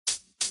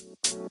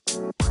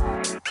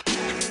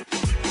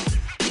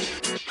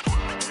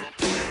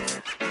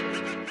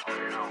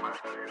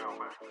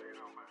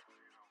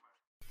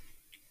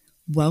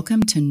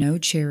Welcome to No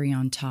Cherry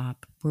on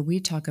Top, where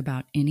we talk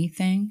about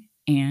anything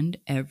and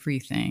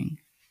everything.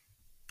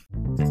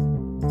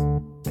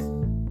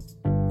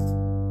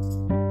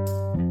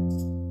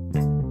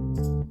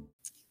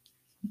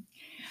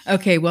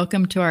 Okay,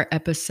 welcome to our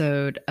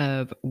episode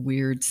of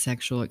Weird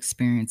Sexual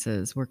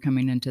Experiences. We're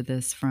coming into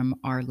this from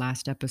our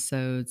last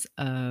episodes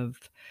of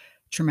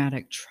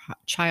traumatic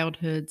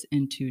childhoods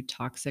into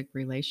toxic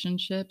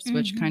relationships,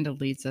 which kind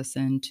of leads us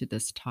into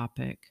this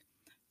topic.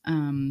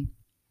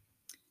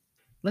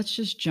 Let's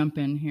just jump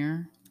in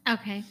here.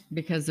 Okay.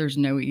 Because there's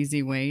no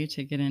easy way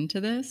to get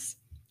into this.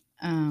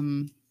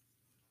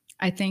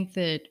 I think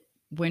that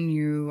when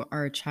you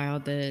are a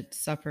child that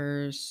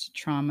suffers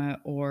trauma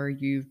or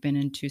you've been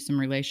into some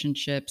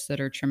relationships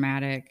that are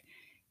traumatic,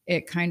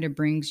 it kind of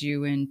brings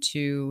you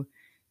into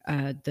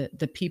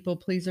the people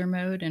pleaser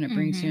mode, and it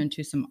brings you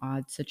into some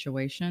odd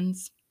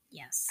situations.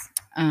 Yes.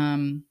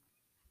 Not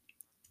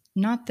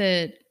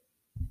that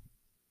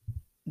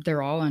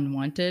they're all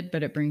unwanted,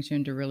 but it brings you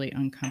into really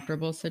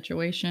uncomfortable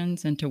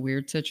situations, into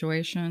weird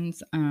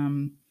situations.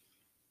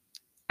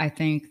 I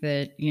think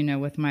that,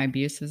 with my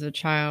abuse as a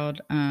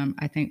child,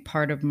 I think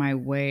part of my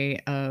way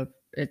of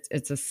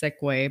it's a sick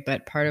way,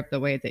 but part of the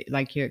way that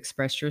like you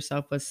expressed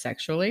yourself was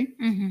sexually,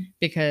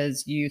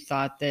 because you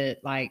thought that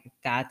like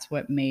that's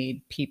what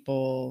made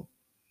people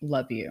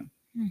love you.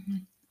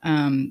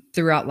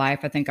 Throughout life,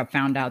 I think I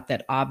found out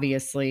that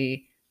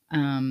obviously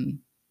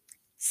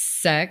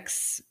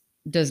sex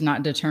does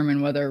not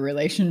determine whether a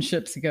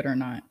relationship's good or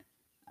not.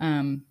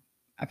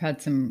 I've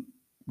had some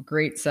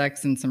great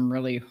sex and some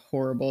really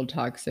horrible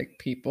toxic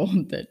people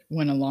that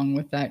went along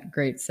with that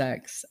great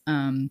sex.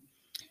 And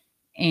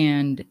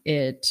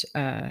it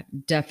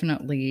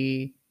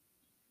definitely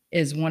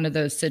is one of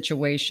those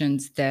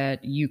situations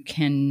that you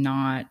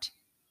cannot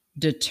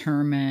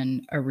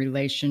determine a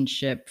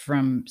relationship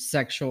from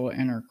sexual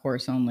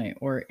intercourse only,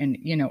 or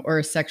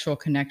a sexual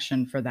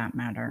connection for that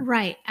matter.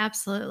 Right.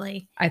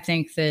 Absolutely. I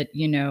think that,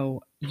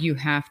 you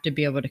have to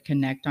be able to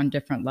connect on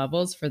different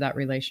levels for that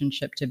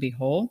relationship to be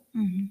whole.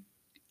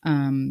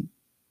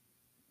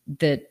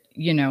 That,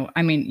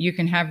 you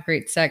can have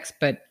great sex,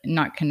 but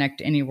not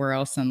connect anywhere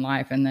else in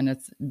life. And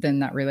then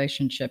that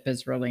relationship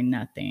is really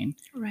nothing.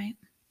 Right.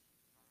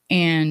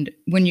 And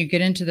when you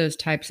get into those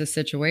types of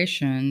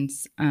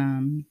situations,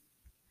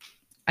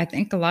 I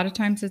think a lot of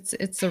times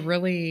it's a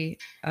really,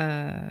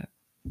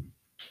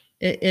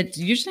 it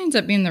usually ends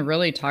up being the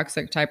really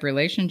toxic type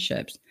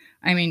relationships.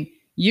 I mean,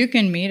 you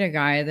can meet a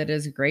guy that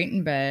is great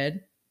in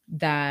bed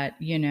that,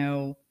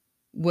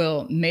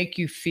 will make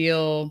you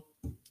feel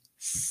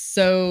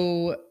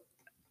so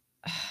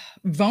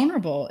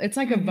vulnerable. It's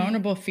like a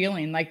vulnerable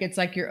feeling. Like it's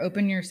like you're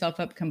opening yourself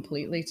up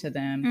completely to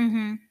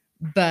them,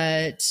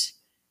 but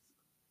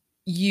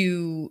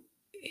it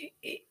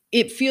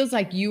feels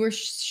like you are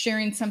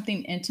sharing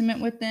something intimate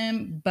with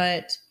them,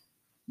 but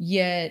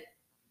yet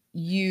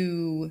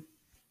you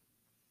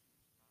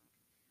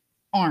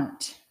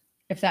aren't,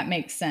 if that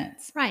makes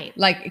sense. Right.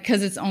 Like,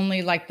 because it's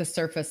only like the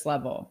surface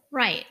level.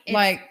 Right.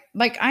 I've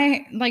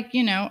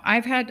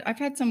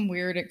had some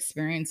weird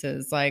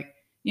experiences, like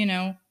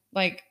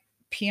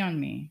pee on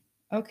me.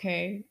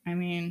 Okay. I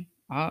mean,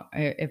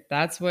 if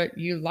that's what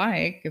you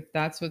like, if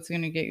that's what's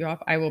going to get you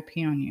off, I will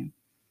pee on you.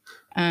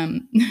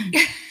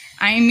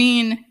 I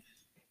mean,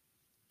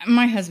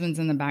 my husband's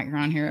in the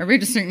background here.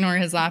 Everybody just ignore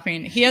his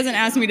laughing. He hasn't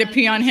asked me to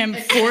pee on him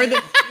for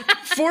the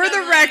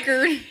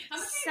record.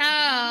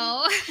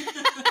 So,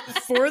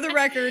 for the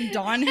record,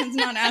 Dawn has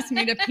not asked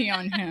me to pee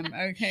on him.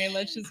 Okay,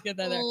 let's just get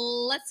that there.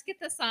 Let's get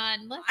this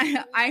on.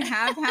 I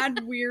have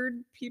had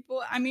weird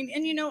people. I mean,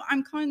 and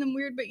I'm calling them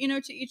weird, but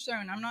to each their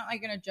own. I'm not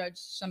like going to judge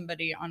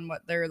somebody on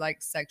what their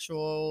like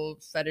sexual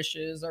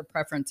fetishes or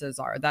preferences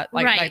are. That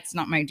like that's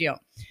not my deal.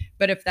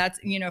 But if that's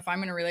if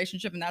I'm in a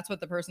relationship and that's what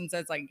the person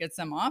says like gets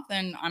them off,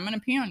 then I'm going to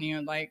pee on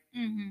you. Like,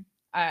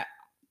 I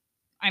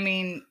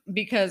mean,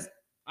 because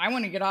I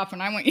want to get off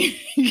and I want you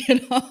to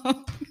get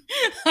off.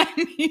 I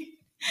mean,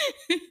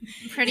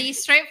 pretty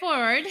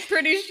straightforward.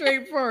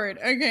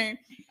 Okay.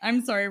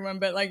 I'm sorry, everyone,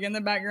 but like in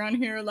the background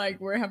here, like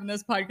we're having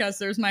this podcast.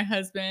 There's my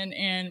husband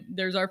and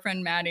there's our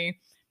friend Maddie,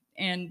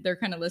 and they're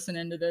kind of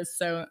listening to this.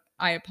 So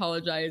I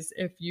apologize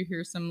if you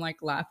hear some like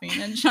laughing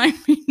and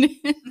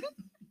chiming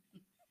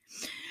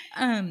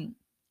in.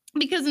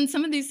 Because in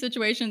some of these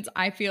situations,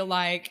 I feel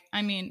like,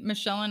 I mean,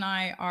 Michelle and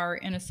I are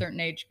in a certain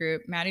age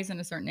group. Maddie's in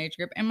a certain age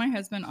group. And my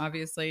husband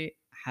obviously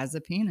has a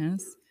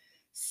penis.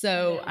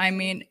 So, I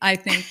mean, I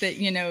think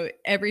that,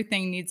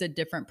 everything needs a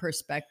different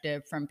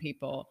perspective from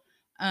people.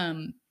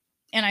 And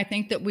I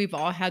think that we've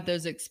all had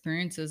those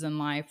experiences in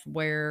life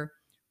where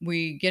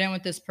we get in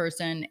with this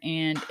person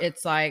and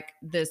it's like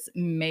this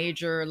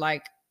major,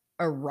 like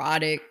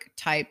erotic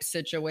type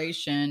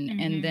situation.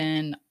 And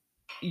then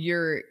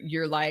you're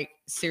like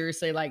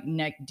seriously like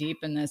neck deep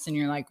in this and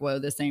you're like, whoa,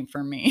 this ain't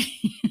for me.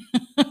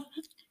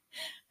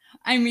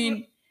 I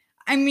mean,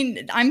 I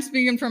mean, I'm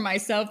speaking for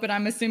myself, but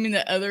I'm assuming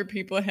that other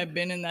people have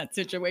been in that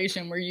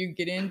situation where you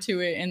get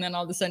into it and then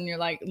all of a sudden you're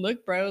like,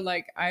 look, bro,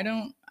 like I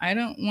don't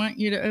want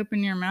you to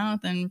open your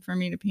mouth and for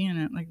me to pee in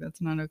it. Like that's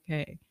not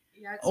okay.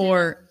 Yeah,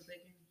 or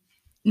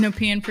no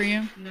peeing for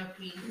you. no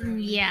peeing for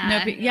me.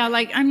 Yeah. Yeah,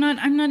 like I'm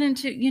not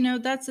into,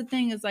 that's the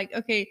thing is like,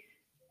 okay,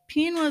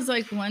 peeing was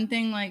like one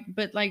thing, like,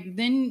 but like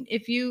then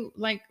if you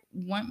like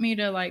want me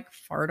to like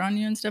fart on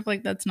you and stuff,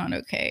 like that's not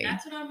okay.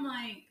 That's what I'm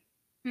like.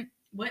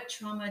 What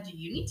trauma do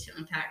you need to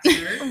unpack,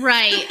 sir?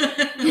 Right.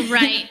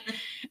 Right.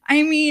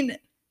 I mean,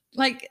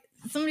 like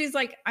somebody's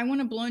like, I want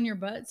to blow in your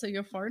butt, so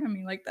you'll fart on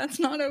me. Like that's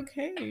not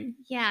okay.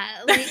 Yeah.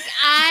 Like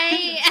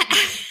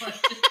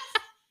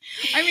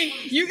I mean,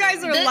 you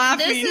guys are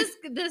laughing.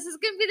 This is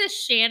gonna be the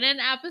Shannon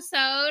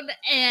episode,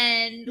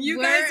 and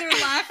you guys are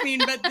laughing,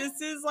 but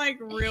this is like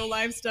real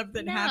life stuff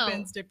that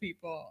happens to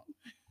people.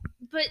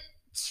 But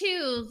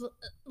too,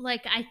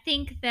 like I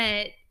think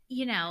that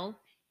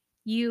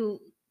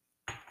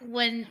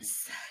when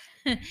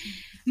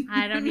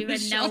I don't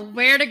even know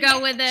where to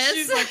go with this.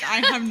 She's like,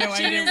 I have no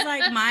idea. She was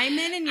like, my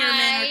men and your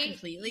men are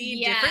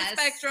completely different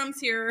spectrums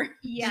here.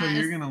 Yes. So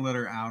you're going to let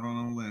her out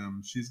on a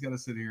limb. She's got to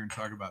sit here and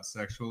talk about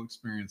sexual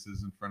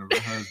experiences in front of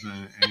her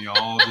husband, and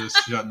y'all just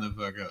shutting the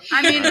fuck up.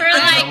 I mean, we're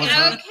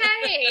like,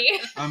 okay.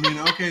 I mean,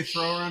 okay,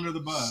 throw her under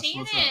the bus.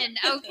 Shannon,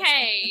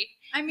 okay.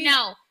 I mean,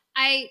 no,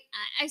 I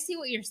see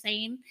what you're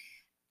saying.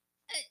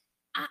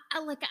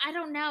 I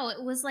don't know.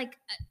 It was like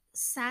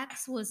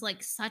sex was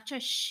like such a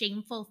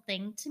shameful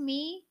thing to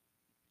me,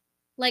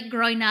 like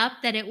growing up,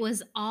 that it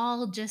was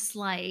all just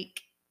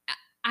like,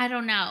 I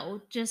don't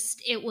know,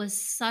 just it was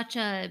such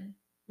a.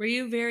 Were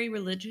you very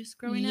religious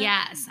growing up?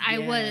 Yes, I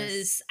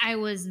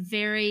was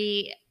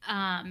very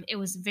it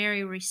was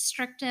very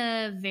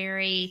restrictive,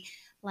 very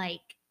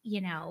like,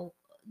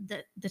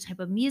 the type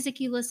of music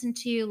you listen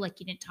to, like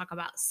you didn't talk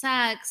about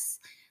sex,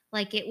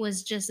 like it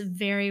was just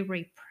very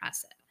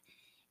repressive.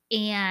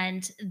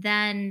 And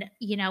then,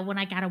 when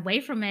I got away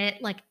from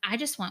it, like I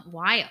just went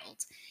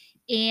wild.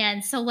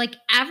 And so like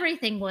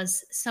everything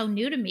was so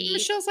new to me.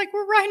 Michelle's like,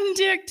 we're riding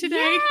dick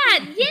today.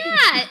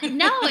 Yeah.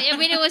 No, I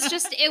mean,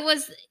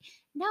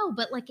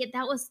 but like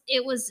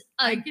it was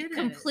a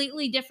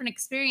completely different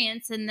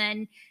experience. And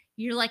then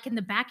you're like in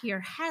the back of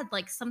your head,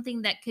 like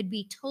something that could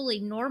be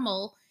totally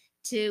normal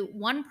to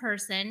one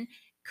person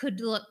could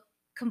look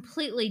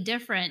completely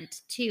different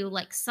to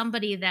like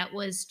somebody that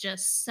was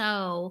just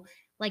so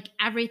like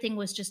everything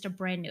was just a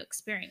brand new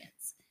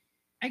experience.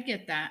 I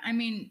get that. I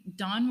mean,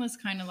 Don was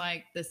kind of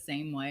like the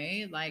same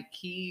way. Like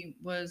he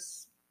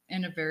was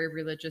in a very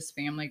religious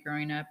family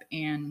growing up,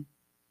 and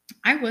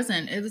I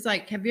wasn't. It was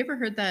like, have you ever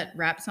heard that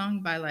rap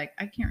song by like,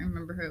 I can't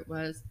remember who it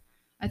was.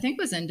 I think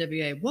it was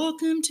NWA.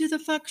 Welcome to the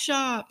fuck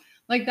shop.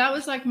 Like that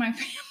was like my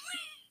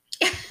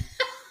family.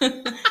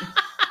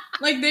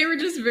 Like they were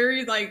just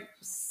very like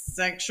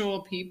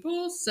sexual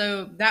people.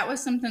 So that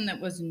was something that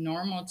was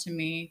normal to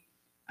me.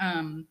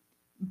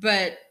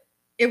 But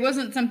it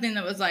wasn't something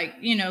that was like,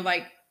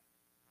 like,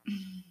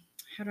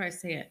 how do I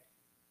say it?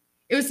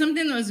 It was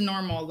something that was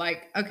normal.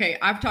 Like, okay,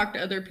 I've talked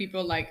to other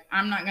people, like,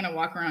 I'm not going to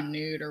walk around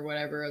nude or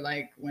whatever,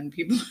 like when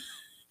people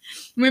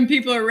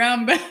are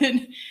around,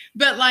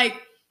 but like,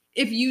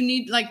 if you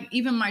need, like,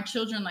 even my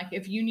children, like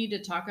if you need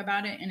to talk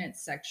about it and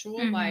it's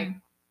sexual, like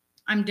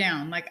I'm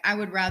down. Like I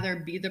would rather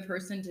be the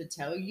person to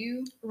tell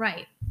you,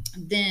 right,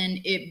 than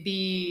it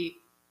be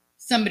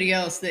somebody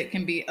else that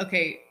can be,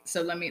 okay,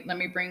 so let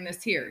me bring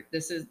this here.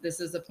 This is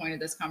the point of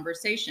this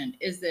conversation,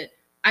 is that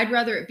I'd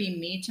rather it be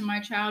me to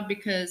my child,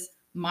 because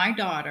my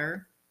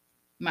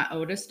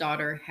oldest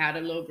daughter had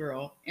a little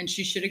girl and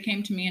she should have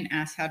came to me and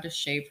asked how to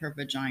shave her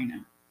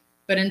vagina.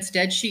 But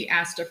instead she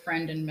asked a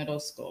friend in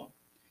middle school.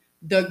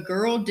 The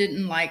girl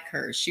didn't like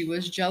her. She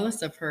was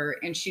jealous of her.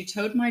 And she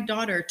told my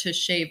daughter to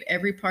shave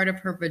every part of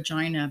her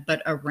vagina,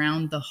 but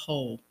around the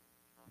hole.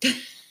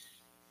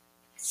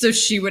 So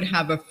she would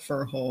have a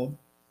fur hole.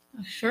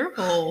 A fur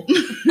hole.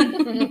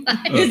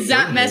 Is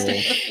that messed up?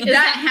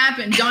 That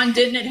happened. Dawn,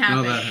 didn't it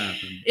happen? No, that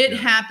happened. It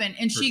happened.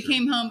 And she sure.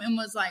 came home and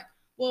was like,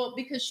 well,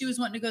 because she was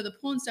wanting to go to the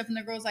pool and stuff. And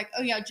the girl was like,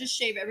 oh yeah, just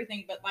shave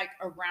everything, but like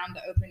around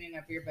the opening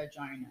of your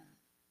vagina.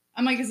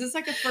 I'm like, is this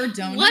like a fur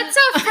donut? What's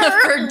a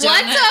fur? What's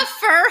a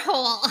fur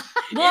hole?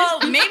 Well,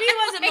 maybe it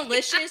wasn't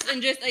malicious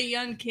and just a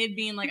young kid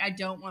being like, I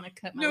don't want to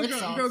cut my lips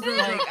off. Girl,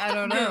 like, I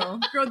don't know.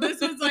 Girl, this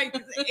was like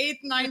 8th,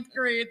 9th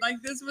grade. Like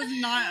this was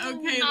not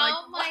okay.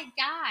 Oh my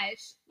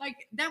gosh. Like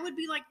that would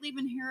be like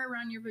leaving hair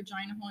around your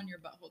vagina hole and your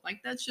butthole. Like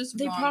that's just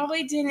They wrong.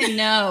 probably didn't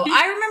know.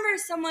 I remember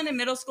someone in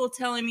middle school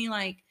telling me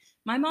like,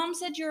 my mom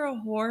said you're a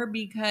whore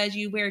because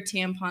you wear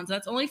tampons.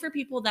 That's only for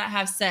people that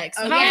have sex.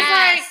 Oh, And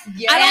yes.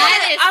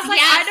 I was like,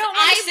 I don't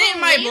want to sit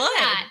in my believe blood.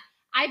 that.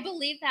 I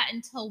believe that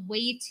until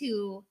way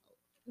too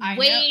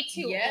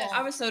Yes. old.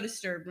 I was so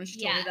disturbed when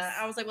she told me Yes.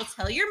 that. I was like, well,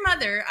 tell your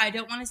mother I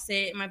don't want to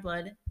sit in my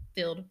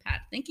blood-filled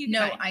pad. Thank you.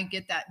 No, Goodbye. I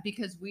get that,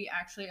 because we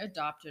actually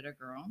adopted a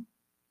girl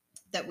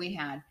that we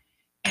had,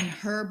 and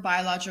her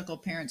biological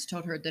parents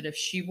told her that if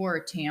she wore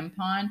a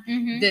tampon,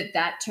 Mhm.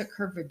 that took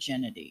her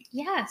virginity.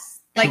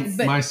 Yes. Like, So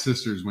but my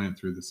sisters went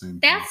through the same thing.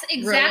 That's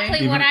exactly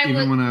Really? what I Even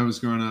would. when I was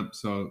growing up.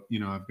 So,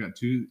 I've got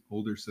 2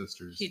 older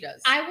sisters. she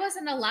does. I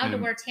wasn't allowed to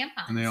And- wear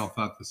tampons. And they all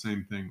thought the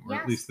same thing, or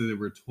Yes. at least they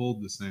were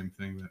told the same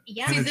thing, that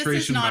Yes. See, this is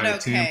penetration not by a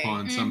okay.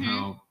 tampon Mhm.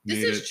 somehow This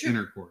made is it true.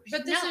 intercourse.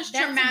 But this No, is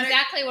that's traumatic.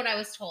 exactly what I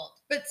was told.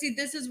 But see,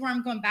 this is where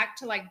I'm going back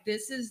to, like,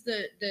 this is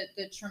the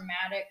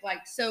traumatic,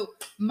 like, so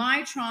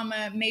my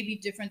trauma may be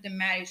different than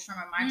Maddie's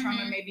trauma. My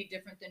trauma Mhm. may be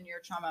different than your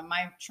trauma.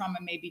 My trauma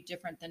may be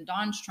different than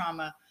Dawn's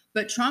trauma.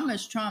 But trauma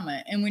is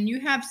trauma. And when you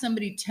have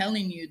somebody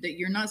telling you that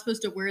you're not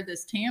supposed to wear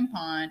this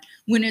tampon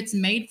when it's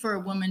made for a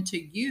woman to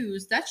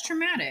use, that's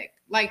traumatic.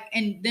 Like,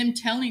 and them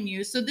telling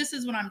you, so this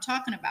is what I'm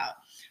talking about.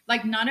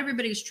 Like, not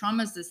everybody's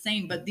trauma is the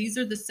same, but these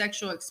are the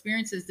sexual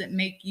experiences that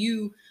make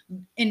you,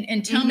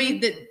 and tell me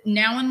that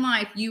now in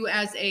life, you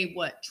as a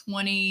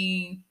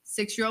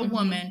 26-year-old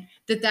woman,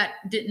 that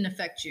didn't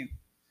affect you.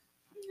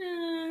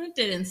 It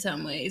did in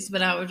some ways,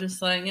 but I was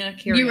just like,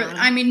 carry on.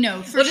 I mean,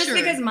 no, for well, just sure.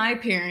 because my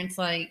parents,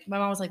 like, my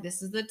mom was like,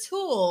 this is the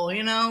tool,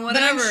 whatever. But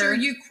I'm sure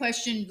you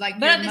questioned, like,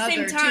 But your at the mother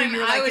same time, too.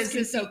 You're I like, was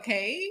is this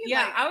okay?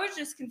 Yeah, Like, I was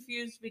just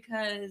confused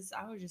because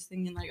I was just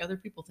thinking, like, other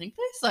people think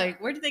this?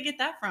 Like, where did they get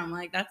that from?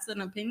 Like, that's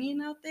an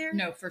opinion out there?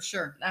 no, for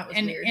sure. That was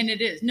and weird. and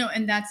it is. No,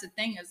 and that's the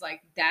thing is,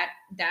 like, that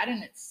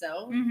in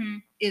itself Mm-hmm.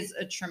 is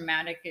a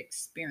traumatic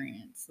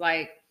experience.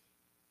 Like,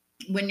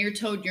 when you're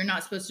told you're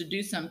not supposed to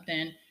do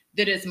something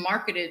that is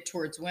marketed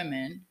towards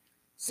women.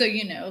 So,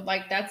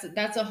 like, that's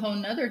a whole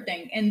nother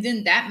thing. And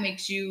then that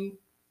makes you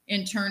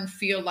in turn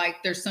feel like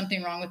there's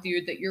something wrong with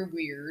you, that you're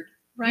weird.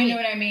 Right. You know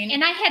what I mean?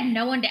 And I had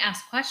no one to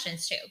ask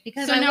questions to,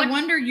 because so I no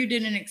wonder you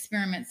didn't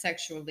experiment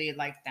sexually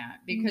like that,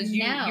 because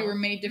you were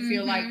made to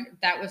feel like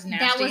that was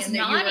nasty. that was and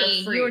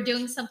naughty. That You were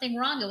doing something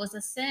wrong. It was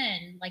a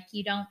sin. Like,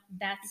 you don't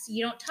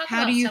talk How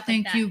about do you stuff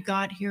think like that. you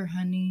got here,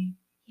 honey?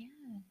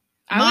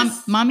 Yeah.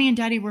 Mommy and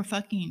daddy were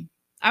fucking.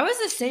 I was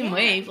the same Yeah,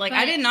 way. Like,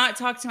 I but- did not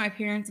talk to my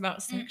parents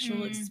about sexual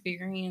Mm-mm.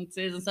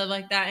 experiences and stuff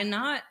like that. And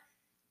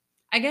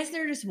I guess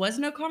there just was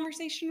no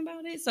conversation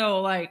about it.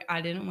 So, like, I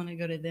didn't want to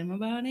go to them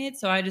about it.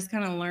 So I just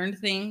kind of learned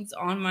things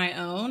on my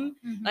own.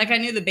 Mhm. Like, I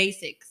knew the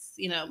basics,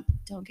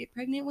 don't get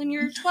pregnant when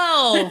you're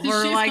 12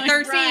 or She's like like,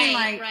 13,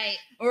 right.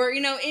 or,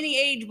 any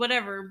age,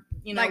 whatever,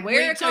 Like,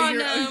 wear a wait till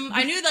you're- condom.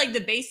 I knew, like, the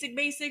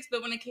basics,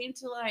 but when it came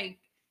to, like,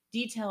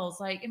 details,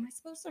 like, am I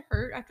supposed to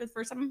hurt after the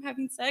first time I'm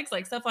having sex?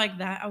 Like, stuff like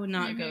that, I would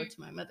not go to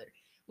my mother,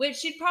 which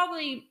she'd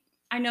probably,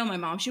 I know my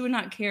mom, she would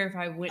not care if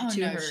I went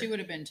to her. She would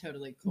have been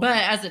totally cool. But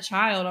as a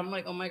child, I'm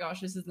like, oh my gosh,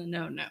 this is a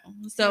no.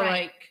 So, Right.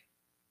 like,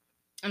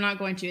 I'm not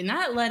going to. And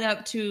that led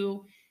up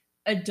to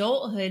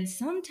adulthood.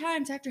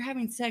 Sometimes after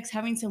having sex,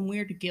 having some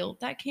weird guilt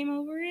that came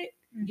over it.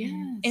 yes.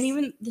 And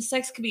even the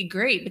sex could be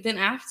great, but then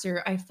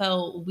after, I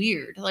felt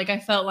weird. Like, I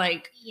felt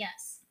like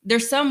Yes.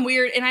 there's some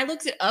weird, and I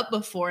looked it up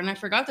before and I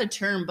forgot the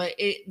term, but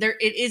it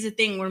is a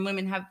thing when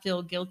women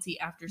feel guilty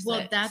after sex.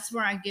 Well, that's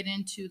where I get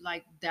into,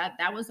 like,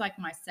 that was like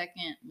my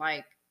second,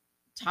 like,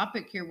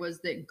 topic here, was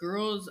that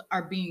girls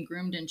are being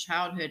groomed in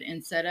childhood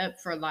and set up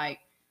for, like,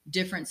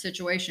 different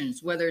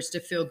situations, whether it's to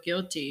feel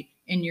guilty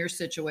in your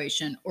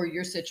situation or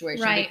your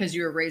situation Right. because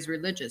you were raised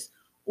religious.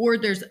 Or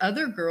there's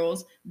other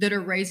girls that are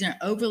raised in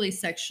overly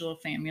sexual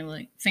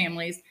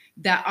families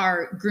that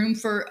are groomed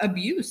for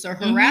abuse or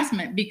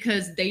harassment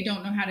because they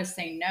don't know how to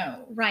say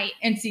no. Right.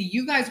 And see,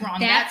 you guys were on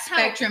That's that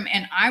spectrum,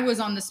 and I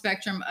was on the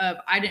spectrum of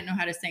I didn't know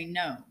how to say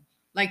no.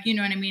 Like, you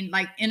know what I mean?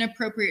 Like,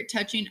 inappropriate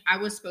touching, I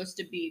was supposed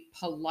to be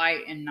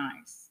polite and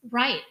nice.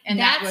 Right. And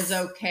that was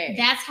okay.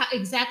 That's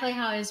exactly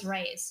how I was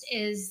raised.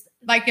 Is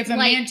like, if a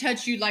like, man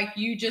touched you, like,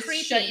 you just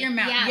creepy. shut your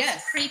mouth.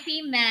 Yes.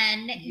 Creepy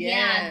men. Yeah,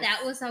 Yes.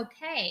 that was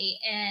okay.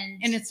 And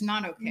And it's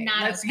not okay.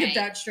 Not Let's okay. get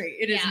that straight.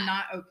 It is Yeah.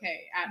 not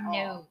okay at all.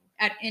 No.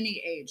 At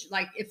any age.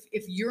 Like, if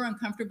you're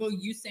uncomfortable,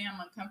 you say I'm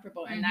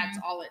uncomfortable, and that's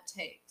all it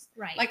takes.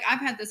 Right. Like,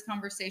 I've had this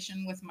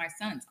conversation with my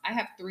sons. I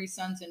have 3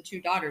 sons and 2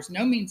 daughters.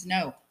 No means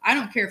no. I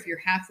don't care if you're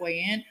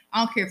halfway in.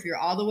 I don't care if you're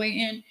all the way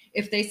in.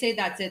 If they say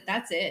that's it,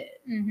 that's it.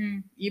 Mm-hmm.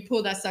 You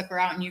pull that sucker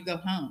out and you go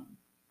home.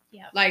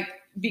 Yeah. Like,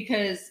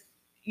 because,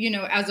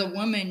 as a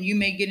woman, you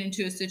may get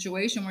into a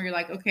situation where you're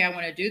like, okay, I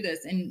want to do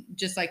this. And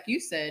just like you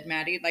said,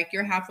 Maddie, like,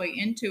 you're halfway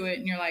into it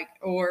and you're like,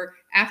 or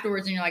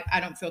afterwards and you're like, I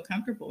don't feel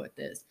comfortable with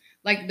this.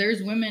 Like,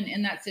 there's women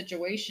in that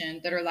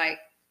situation that are like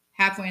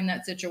halfway in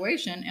that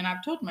situation. And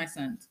I've told my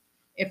sons,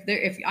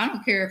 if I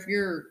don't care if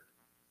you're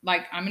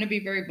like, I'm going to be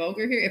very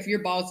vulgar here. If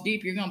your ball's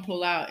deep, you're going to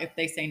pull out if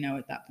they say no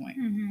at that point.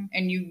 Mm-hmm.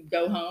 And you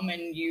go home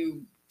and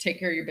you take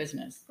care of your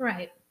business.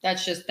 Right.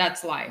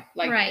 That's life.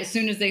 Like, Right. as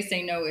soon as they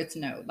say no, it's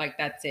no. Like,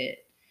 that's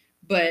it.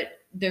 But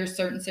there's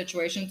certain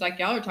situations like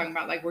y'all are talking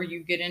about, like, where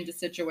you get into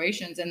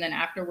situations and then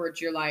afterwards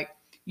you're like,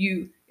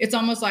 it's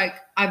almost like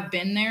I've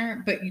been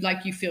there, but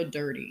you feel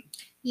dirty.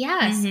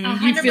 Yes. Mhm.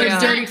 100%. You feel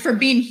dirty for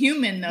being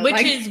human, though. Which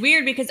Like, is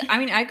weird because,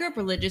 I grew up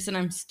religious and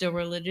I'm still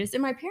religious.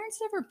 And my parents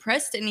never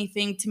pressed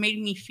anything to make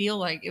me feel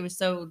like it was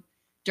so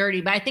dirty.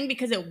 But I think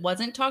because it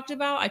wasn't talked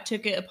about, I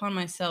took it upon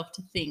myself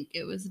to think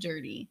it was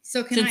dirty.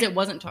 so Since it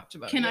wasn't talked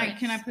about. Can yet.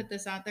 I put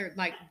this out there?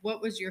 Like,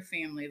 what was your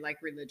family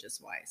like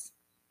religious wise?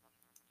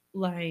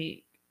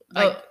 Like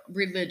Like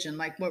religion,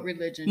 like what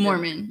religion?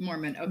 Mormon.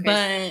 Mormon.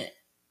 Okay.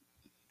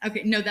 But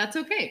okay, no, that's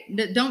okay.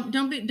 Don't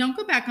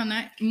go back on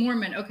that.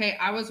 Mormon. Okay,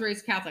 I was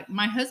raised Catholic.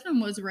 My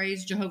husband was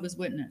raised Jehovah's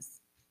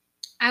Witness.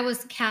 I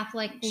was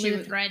Catholic,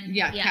 Lutheran.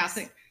 Yeah, yes.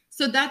 Catholic.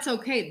 So that's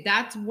okay.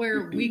 That's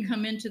where we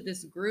come into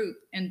this group.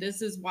 And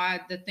this is why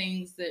the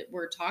things that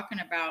we're talking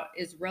about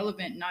is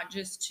relevant, not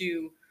just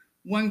to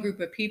one group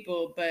of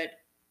people, but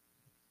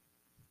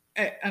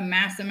a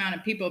mass amount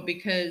of people,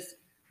 because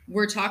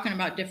we're talking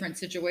about different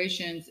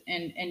situations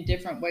and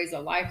different ways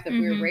of life that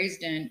we were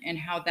raised in, and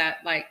how that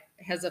like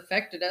has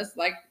affected us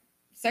like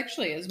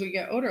sexually as we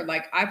get older.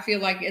 Like, I feel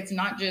like it's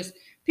not just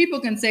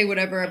people can say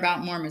whatever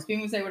about Mormons,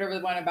 people can say whatever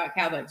they want about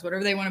Catholics,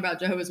 whatever they want about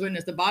Jehovah's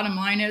Witness. The bottom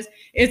line is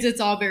it's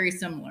all very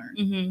similar.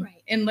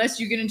 Right. Unless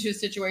you get into a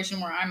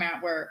situation where I'm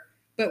at,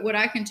 but what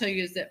I can tell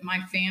you is that my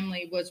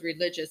family was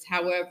religious.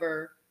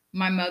 However,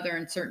 my mother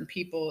and certain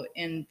people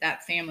in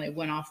that family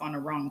went off on a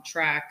wrong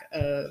track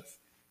of,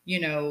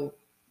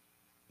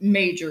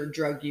 major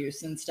drug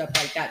use and stuff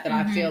like that,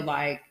 I feel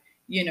like,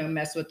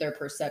 mess with their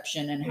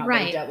perception and how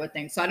they dealt with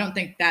things. So I don't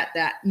think that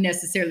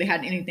necessarily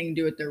had anything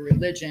to do with their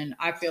religion.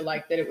 I feel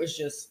like that it was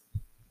just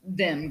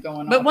them going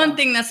on. But one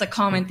thing that's a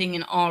common thing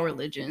in all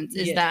religions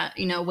is that,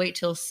 wait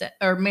till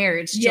or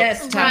marriage.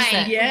 Yes.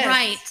 Right. Yes.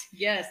 Right.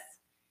 Yes.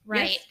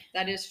 Right. Yes,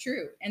 that is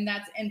true. And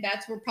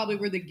that's where probably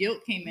where the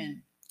guilt came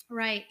in.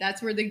 Right.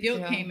 That's where the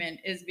guilt came in,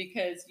 is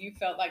because you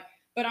felt like,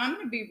 but I'm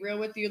going to be real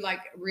with you, like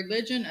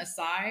religion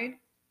aside,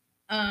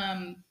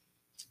 I'm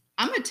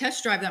going to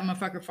test drive that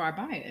motherfucker before I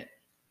buy it.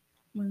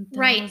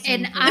 Right.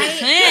 And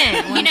it's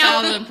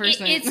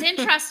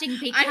interesting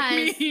because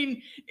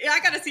I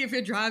got to see if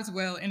it drives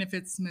well and if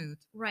it's smooth.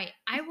 Right.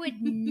 I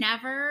would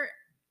never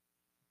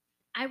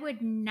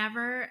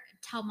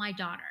tell my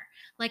daughter,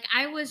 like,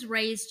 I was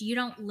raised, you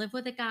don't live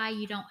with a guy,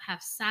 you don't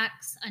have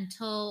sex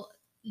until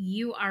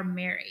you are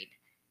married.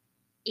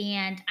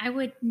 And I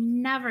would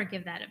never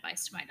give that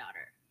advice to my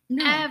daughter.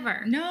 No,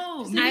 ever.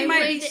 No. I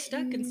might be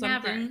stuck in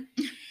something.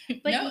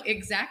 But no,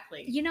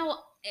 exactly.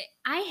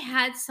 I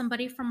had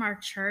somebody from our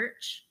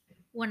church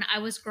when I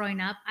was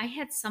growing up. I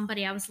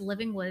was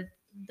living with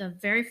the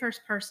very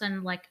first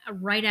person, like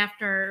right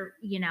after,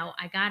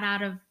 I got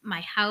out of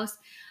my house.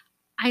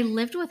 I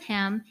lived with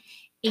him,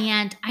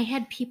 and I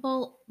had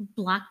people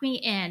block me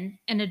in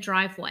a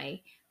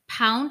driveway,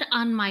 pound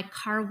on my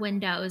car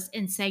windows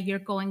and say, "You're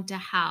going to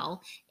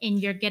hell and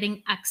you're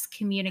getting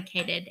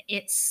excommunicated."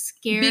 It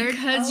scared.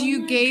 Because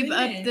you gave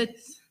up the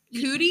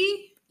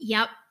cootie?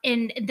 Yep.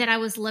 And that I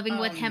was living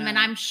with him. No. And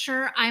I'm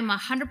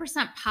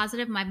 100%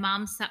 positive my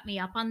mom set me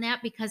up on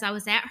that, because I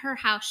was at her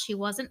house. She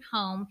wasn't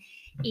home.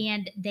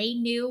 And they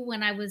knew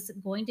when I was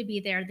going to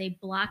be there. They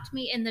blocked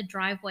me in the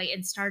driveway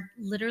and started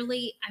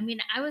literally,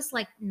 I was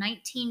like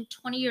 19,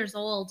 20 years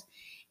old,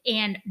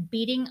 and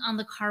beating on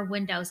the car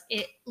windows.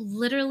 It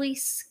literally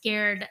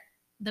scared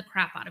the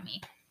crap out of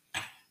me.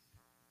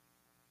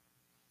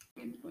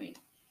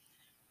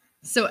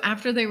 So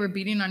after they were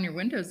beating on your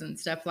windows and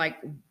stuff, like,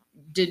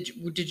 did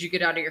you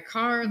get out of your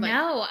car? Like,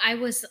 no, I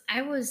was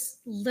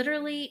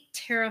literally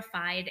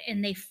terrified,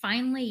 and they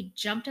finally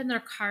jumped in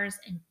their cars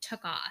and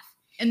took off.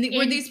 And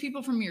were these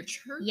people from your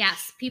church?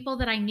 Yes, people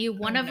that I knew.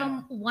 One of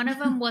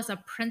them was a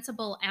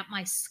principal at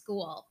my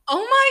school.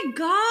 Oh my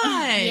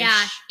gosh.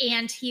 Yeah,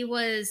 and it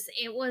was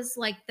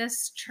like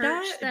this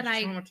church that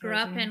I grew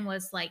up in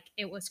was like,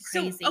 it was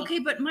crazy. So, okay,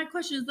 but my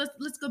question is,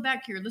 let's go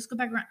back here. Let's go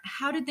back around.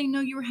 How did they know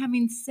you were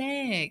having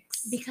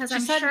sex? Because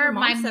I'm sure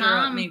my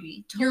mom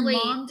maybe. Totally,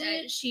 your mom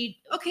did?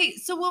 Okay,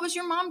 so what was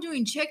your mom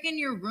doing? Checking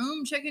your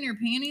room, checking your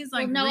panties,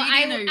 like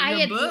reading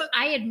your book?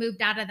 I had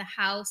moved out of the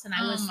house, and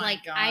I was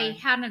like, God. I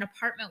had an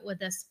apartment with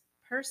this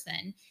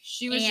person.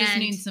 She was just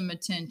needing some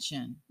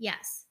attention.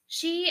 Yes.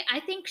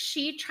 I think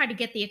she tried to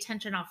get the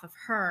attention off of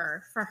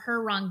her for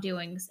her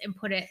wrongdoings and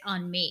put it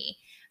on me.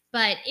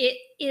 But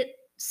it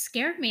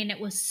scared me, and it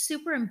was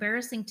super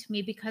embarrassing to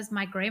me because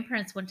my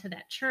grandparents went to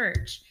that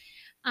church.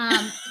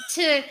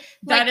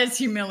 That is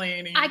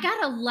humiliating. I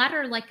got a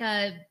letter, like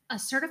a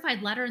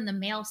certified letter in the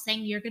mail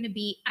saying you're going to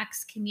be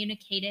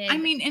excommunicated.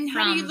 And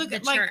how do you look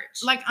at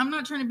like I'm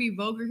not trying to be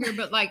vulgar here,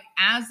 but like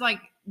as like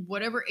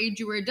whatever age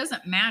you were, it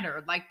doesn't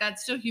matter. Like,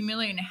 that's still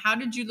humiliating. How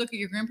did you look at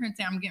your grandparents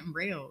and say, "I'm getting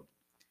railed"?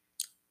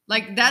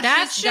 Like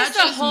that's just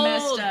a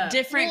whole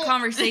different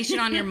conversation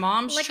on your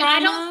mom's like,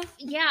 trauma.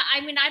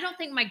 I don't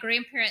think my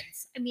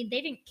grandparents, they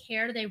didn't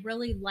care. They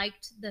really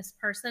liked this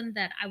person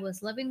that I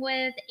was living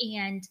with.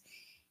 And,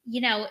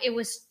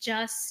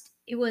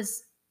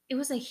 it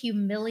was a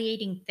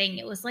humiliating thing.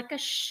 It was like a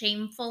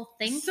shameful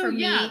thing for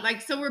me.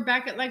 So we're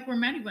back at like where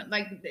Maddie went.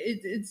 Like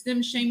it's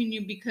them shaming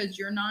you because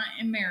you're not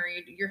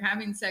married, you're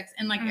having sex,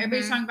 and like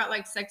everybody's talking about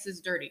like sex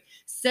is dirty.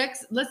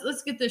 Sex.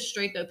 Let's get this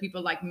straight though,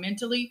 people. Like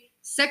mentally,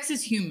 sex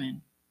is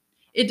human.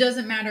 It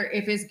doesn't matter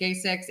if it's gay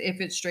sex,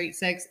 if it's straight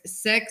sex.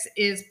 Sex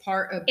is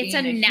part of. It's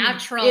a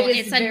natural.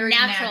 It's a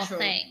natural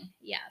thing.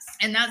 Yes.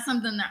 And that's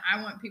something that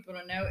I want people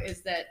to know,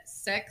 is that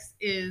sex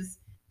is.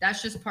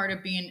 That's just part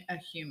of being a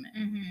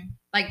human.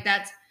 Like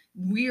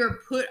we are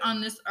put on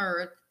this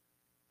earth,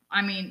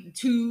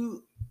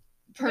 to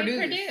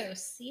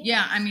produce.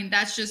 Yeah, I mean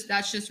that's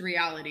just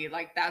reality.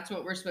 Like that's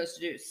what we're supposed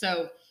to do.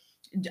 So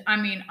I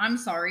mean, I'm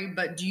sorry,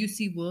 but do you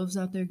see wolves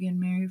out there getting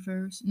married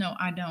first? No,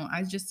 I don't.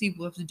 I just see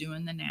wolves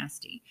doing the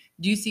nasty.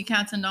 Do you see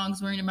cats and dogs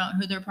worrying about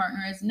who their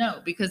partner is? No,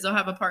 because they'll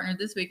have a partner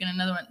this week and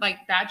another one. Like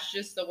that's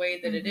just the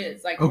way that it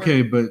is. Like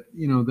okay, but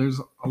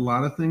there's a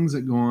lot of things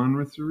that go on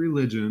with the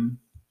religion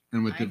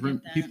and with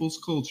different people's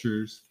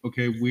cultures.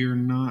 Okay, we're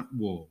not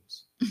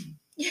wolves.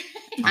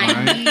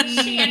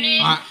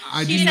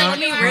 I do not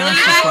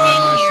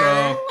classify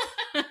myself.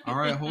 All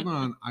right, hold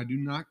on. I do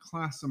not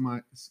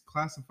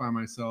classify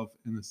myself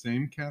in the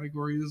same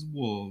category as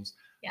wolves.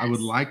 Yes. I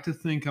would like to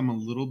think I'm a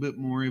little bit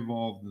more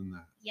evolved than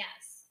that. Yes.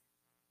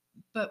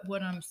 But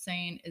what I'm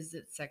saying is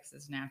that sex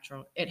is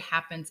natural. It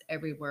happens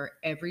everywhere.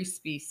 Every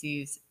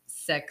species,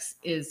 sex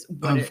is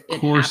what it happens. Of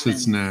course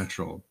it's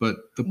natural. But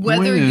the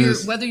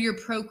point whether you're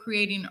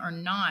procreating or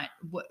not,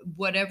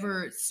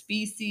 whatever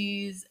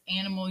species,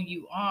 animal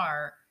you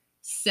are,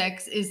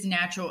 sex is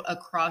natural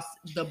across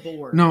the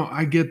board. No,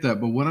 I get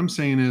that. But what I'm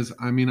saying is,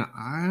 I mean,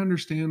 I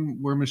understand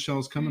where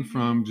Michelle's coming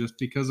from just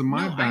because of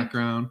my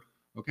background.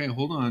 Okay,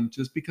 hold on.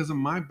 Just because of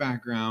my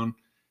background,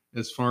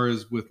 as far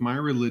as with my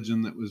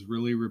religion that was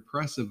really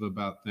repressive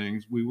about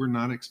things, we were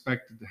not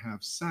expected to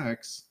have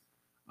sex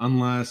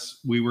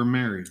unless we were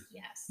married.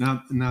 Yes.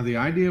 Now the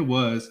idea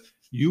was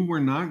you were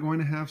not going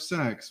to have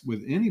sex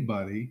with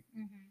anybody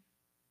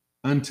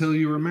until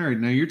you were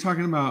married. Now you're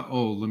talking about,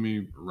 let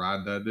me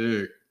ride that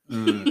dick.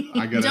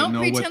 I gotta Don't know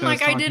pretend what that's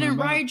like I didn't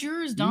about. Ride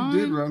yours, Don.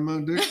 You did ride my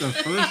dick the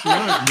first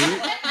night,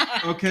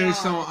 dick. Okay, gosh.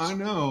 So I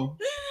know.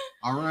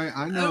 All right,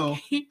 I know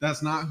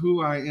that's not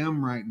who I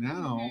am right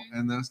now,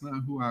 and that's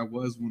not who I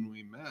was when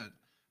we met.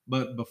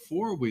 But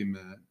before we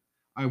met,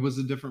 I was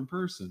a different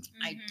person.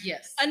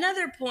 Yes.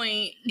 Another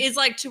point is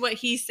like to what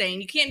he's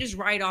saying. You can't just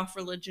write off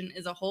religion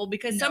as a whole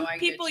because some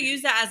people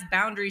use that as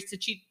boundaries to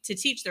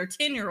teach their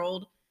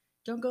 10-year-old.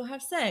 Don't go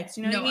have sex.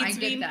 You need to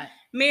be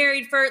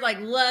married first, like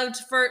loved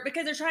first,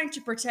 because they're trying to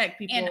protect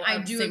people. And I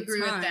do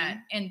agree with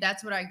that. And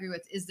that's what I agree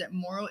with is that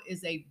moral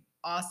is a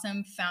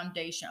awesome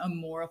foundation, a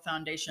moral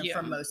foundation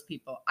for most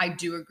people. I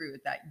do agree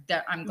with that.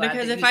 That I'm glad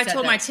because if I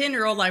told my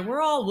 10-year-old like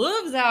we're all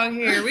wolves out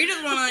here, we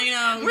just want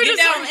to we're get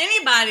down on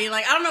anybody.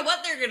 Like I don't know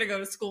what they're gonna go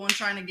to school and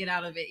trying to get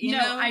out of it. You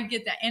know, I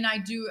get that, and I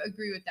do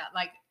agree with that.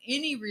 Like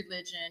any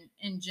religion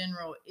in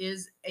general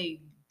is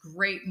a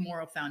great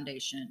moral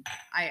foundation.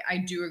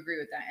 I do agree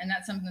with that, and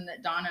that's something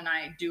that Don and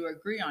I do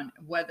agree on.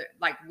 Whether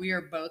like we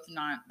are both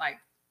not like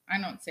I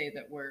don't say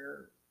that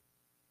we're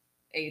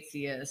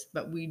atheists,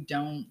 but we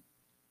don't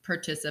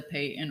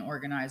participate in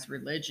organized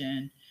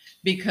religion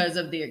because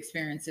of the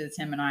experiences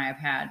him and I have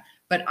had.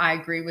 But I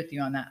agree with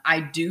you on that.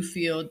 I do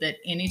feel that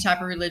any type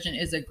of religion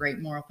is a great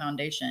moral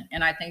foundation.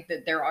 And I think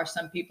that there are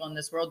some people in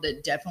this world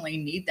that definitely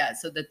need that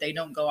so that they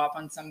don't go off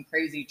on some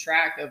crazy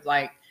track of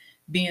like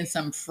being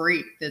some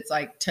freak that's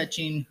like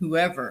touching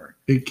whoever.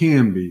 It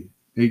can be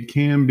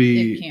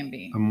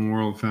a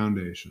moral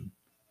foundation.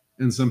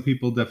 And some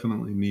people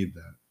definitely need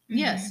that.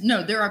 Yes.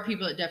 No, there are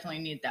people that definitely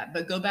need that.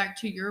 But go back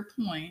to your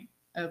point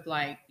of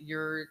like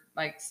your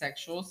like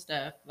sexual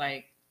stuff.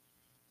 Like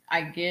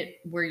I get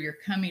where you're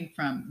coming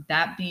from.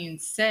 That being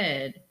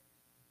said,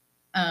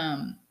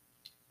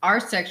 our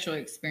sexual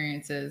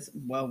experiences,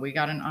 well, we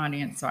got an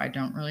audience, so I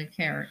don't really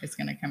care. It's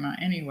going to come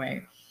out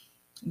anyway.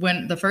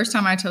 When the first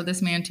time I told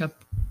this man to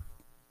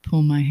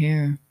pull my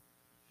hair,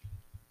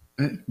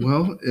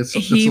 well, it's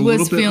a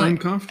little bit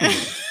uncomfortable.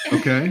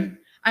 Okay.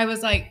 I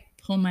was like,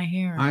 pull my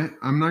hair.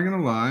 I'm not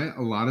gonna lie.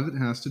 A lot of it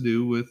has to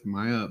do with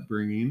my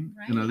upbringing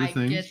and other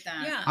things. I get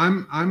that.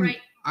 Yeah.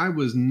 I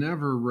was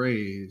never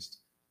raised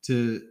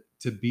to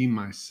be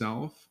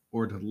myself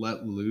or to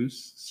let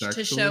loose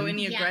sexually. To show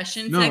any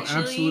aggression No,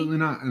 sexually? Absolutely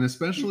not. And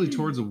especially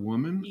towards a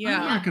woman. Yeah.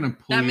 I'm not gonna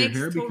pull your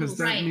hair because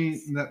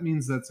that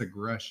means that's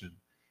aggression.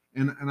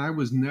 And I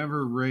was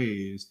never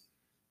raised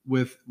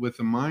with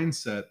a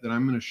mindset that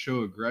I'm gonna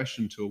show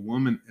aggression to a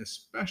woman,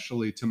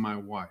 especially to my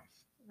wife.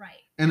 Right.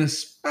 And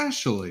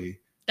especially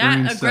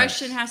that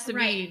aggression has to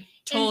be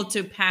told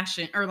to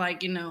passion or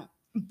like,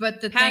 but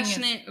the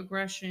passionate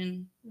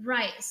aggression.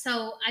 Right.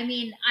 So, I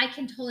mean, I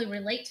can totally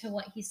relate to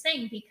what he's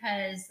saying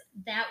because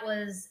that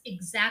was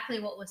exactly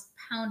what was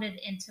pounded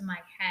into my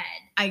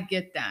head. I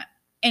get that.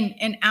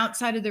 And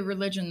outside of the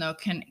religion though,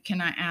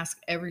 can I ask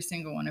every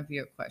single one of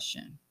you a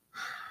question?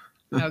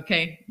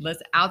 Okay,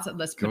 let's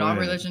put all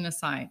religion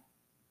aside.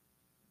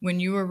 When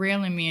you were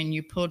railing me and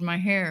you pulled my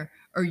hair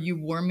or you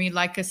wore me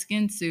like a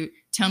skin suit,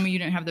 tell me you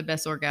didn't have the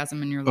best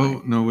orgasm in your life.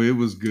 Oh, no, it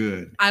was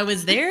good. I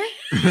was there?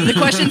 The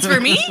question's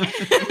for me?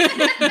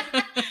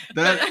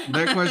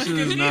 That question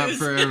is not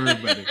for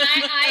everybody.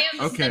 I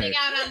am sitting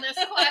out on this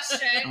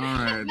question. All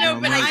right.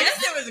 No, but I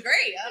guess it was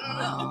great. I don't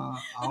know.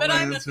 But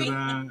answer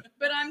that.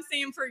 But I'm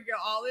saying for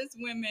all as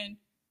women,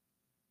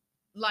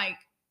 like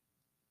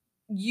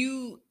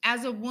you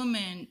as a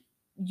woman,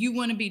 you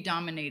want to be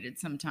dominated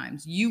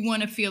sometimes. You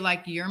want to feel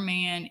like your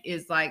man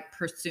is like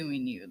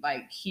pursuing you,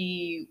 like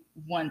he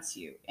wants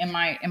you. Am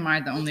I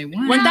the only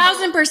one?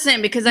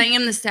 1000%, because I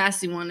am the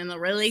sassy one in the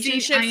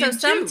relationship. I So am too.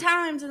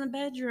 sometimes in the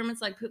bedroom,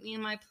 it's like, put me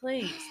in my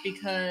place,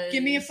 because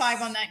Give me a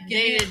 5 on that.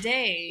 Day to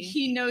day.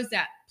 He knows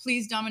that.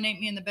 Please dominate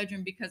me in the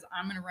bedroom because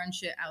I'm going to run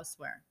shit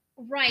elsewhere.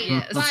 Right.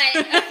 Yes. But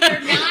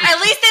if you're not,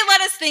 At least they let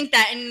us think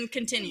that and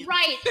continue.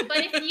 right. But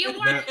if you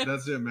weren't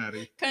That's it,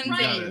 Maddie. Right. You got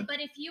right, it. but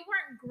if you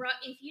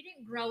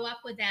didn't grow up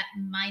with that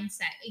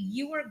mindset,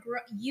 you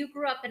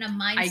grew up in a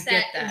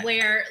mindset that.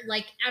 where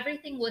like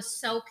everything was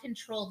so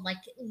controlled, like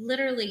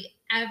literally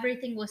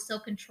everything was so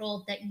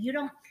controlled that you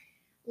don't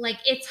like.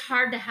 It's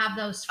hard to have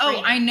those freedoms.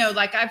 Oh, I know.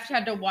 Like I've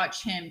had to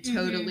watch him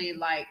totally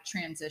like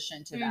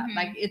transition to that. Mhm.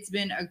 Like it's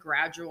been a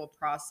gradual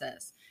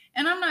process.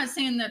 And I'm not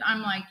saying that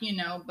I'm like,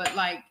 but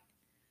like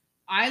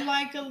I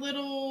like a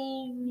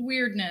little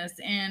weirdness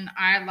and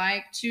I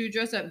like to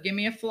dress up. Give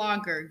me a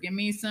flogger. Give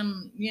me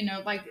some,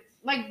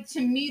 like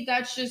to me,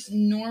 that's just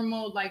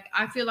normal. Like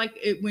I feel like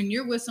when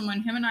you're with someone,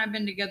 him and I have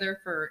been together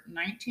for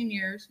 19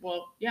 years.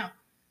 Well, yeah,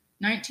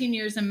 19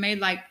 years in May.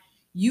 Like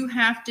you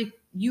have to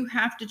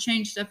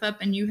change stuff up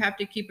and you have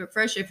to keep it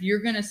fresh. If you're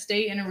going to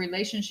stay in a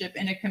relationship,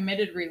 in a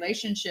committed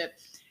relationship,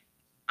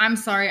 I'm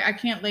sorry, I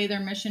can't lay their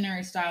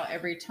missionary style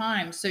every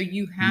time. So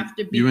you have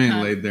to be. You ain't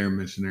laid their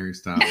missionary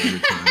style every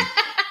time.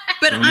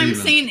 But Don't I'm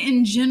even. saying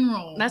in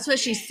general. That's what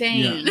she's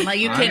saying. Yeah. Like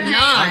you I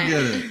cannot.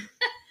 get it.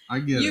 I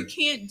get You it.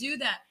 can't do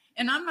that.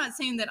 And I'm not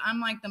saying that I'm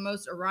like the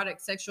most erotic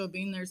sexual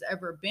being there's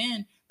ever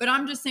been, but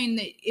I'm just saying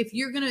that if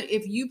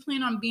you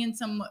plan on being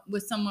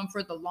with someone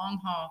for the long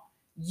haul,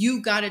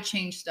 you got to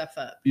change stuff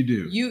up. You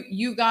do.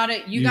 You got to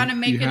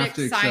make it You have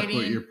to accept exciting.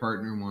 what your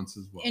partner wants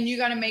as well. And you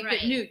got to make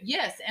Right. it new.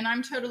 Yes. And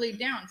I'm totally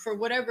down for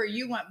whatever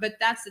you want. But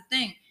that's the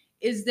thing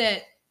is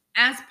that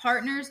as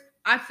partners,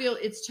 I feel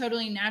it's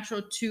totally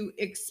natural to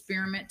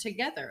experiment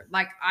together.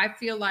 Like, I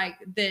feel like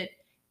that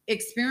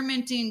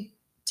experimenting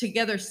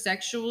together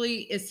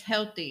sexually is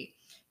healthy.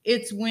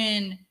 It's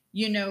when,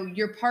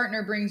 your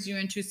partner brings you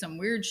into some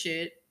weird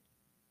shit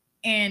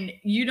and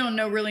you don't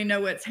really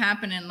know what's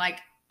happening. Like,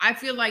 I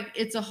feel like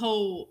it's a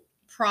whole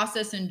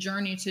process and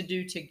journey to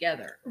do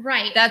together.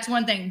 Right. That's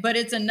one thing. But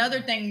it's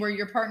another thing where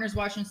your partner's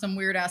watching some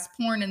weird ass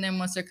porn and then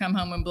wants to come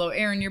home and blow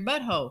air in your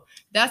butthole.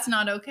 That's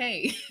not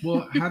okay.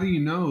 Well, how do you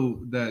know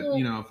that,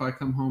 if I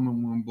come home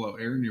and want to blow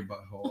air in your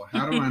butthole,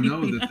 how do I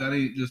know that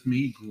ain't just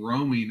me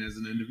growing as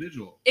an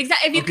individual?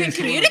 Exactly. If you Okay, can so-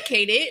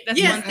 communicate it, that's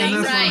Yes, one And thing.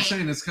 that's what I'm Right.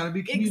 saying. It's got to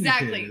be communicated.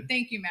 Exactly.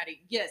 Thank you,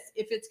 Maddie. Yes,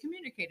 if it's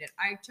communicated,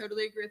 I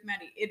totally agree with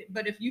Maddie.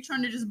 But if you're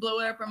trying to just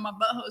blow it up in my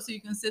butthole so you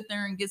can sit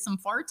there and get some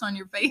farts on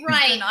your face,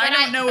 Right, then I but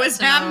don't know what's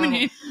No.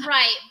 happening.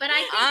 Right. But I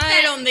think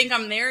I don't think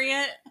I'm there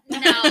yet.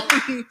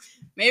 No.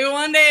 Maybe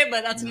one day,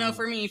 but that's No. no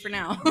for me for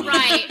now.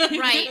 Right. But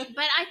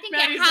I think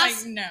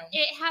Maddie's no.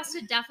 it has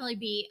to definitely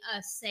be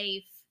a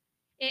safe.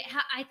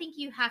 I think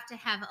you have to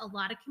have a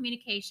lot of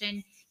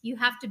communication. You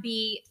have to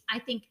be, I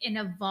think, an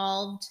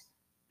evolved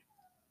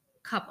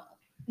couple.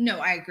 No,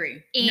 I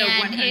agree. And No, it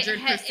 100%.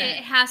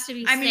 has to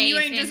be I mean, safe. you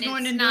ain't just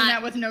going it's and doing not-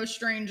 that with no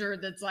stranger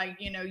that's like,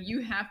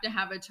 you have to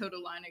have a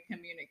total line of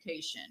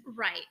communication.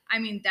 Right. I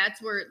mean, that's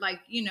where,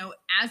 like,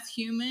 as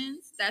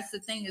humans, that's the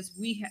thing is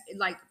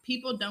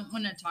people don't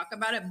want to talk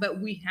about it, but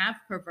we have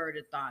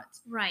perverted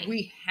thoughts. Right.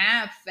 We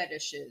have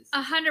fetishes.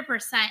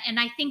 100%. And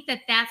I think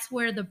that that's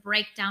where the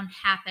breakdown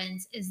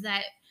happens, is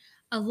that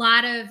a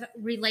lot of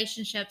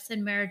relationships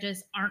and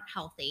marriages aren't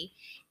healthy.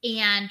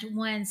 And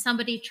when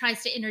somebody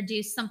tries to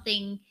introduce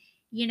something,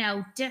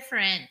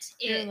 different,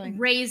 it You're like-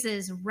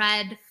 raises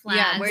red flags.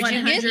 Yeah, where'd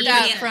you get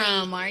that immediately.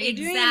 from? Why are you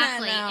doing that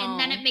Exactly. now? And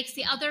then it makes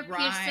the other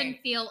person Right.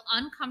 feel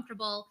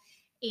uncomfortable,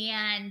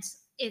 and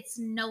it's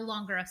no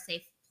longer a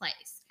safe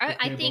place. I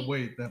Okay, think- but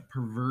wait, that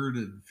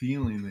perverted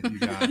feeling that you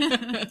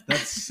got,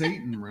 that's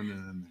Satan running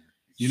in there.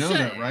 You know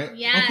that, right?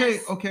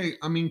 Yes. Okay.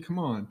 I mean, come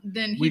on.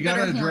 Then We got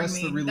to address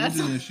the That's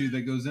religion issue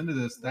that goes into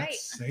this. That's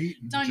Right.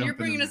 Satan. Don, you're jumping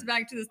bringing in us there.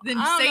 back to this. Then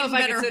I don't know Satan if I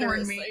better consider horn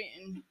it me.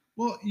 Satan.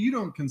 Well, you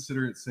don't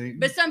consider it Satan.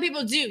 But some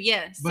people do,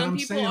 yes. But Some I'm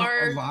people saying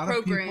are a lot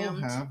programmed. of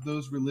people have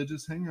those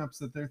religious hangups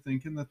that they're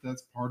thinking that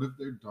that's part of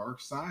their dark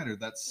side or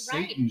that's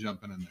Right. Satan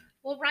jumping in there.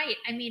 Well, right.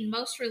 I mean,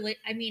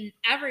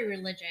 every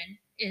religion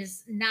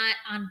is not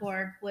on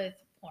board with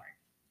porn.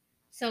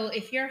 So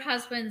if your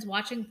husband's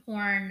watching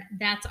porn,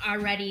 that's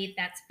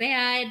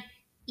bad,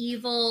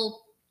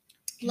 evil.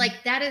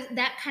 Like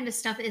that kind of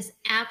stuff is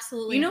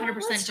absolutely 100%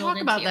 Let's told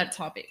talk about into. that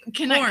topic.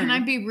 Can Porn. I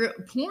be real?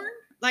 Porn?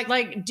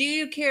 Like, do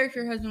you care if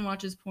your husband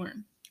watches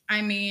porn?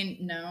 I mean,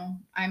 no.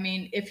 I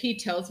mean, if he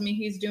tells me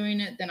he's doing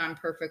it, then I'm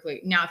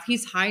perfectly. Now, if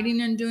he's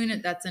hiding and doing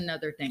it, that's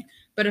another thing.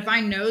 But if I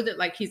know that,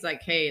 like, he's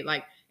like, hey,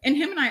 like, and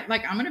him and I,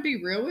 like, I'm gonna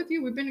be real with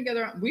you. We've been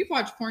together. We've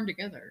watched porn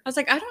together. I was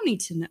like, I don't need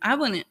to know. I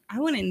wouldn't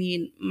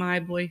need my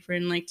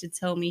boyfriend like to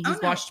tell me he's Oh,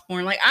 no. watched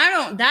porn. Like,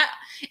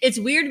 it's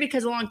weird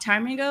because a long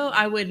time ago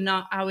I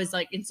was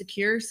like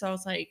insecure. So I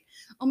was like,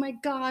 oh my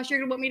gosh, you're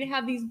gonna want me to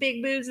have these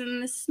big boobs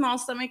and this small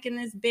stomach and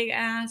this big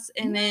ass.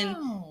 And then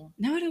No.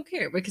 now I don't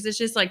care because it's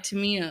just like, to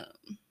me,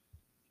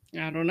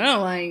 I don't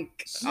know.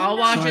 Like, I'll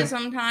watch So it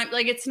sometime.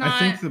 Like, it's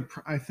not.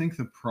 I think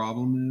the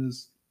problem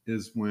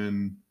is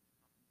when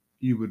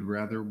you would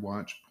rather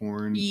watch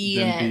porn than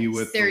be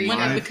with there the you go.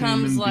 When it live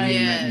becomes human like-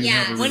 being that you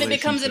Yes. have a when it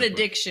becomes an relationship with.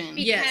 addiction.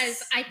 Because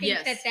Yes, I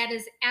think yes. that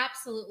is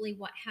absolutely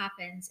what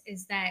happens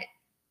is that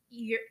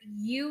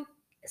you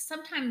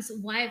sometimes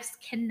wives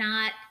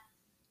cannot,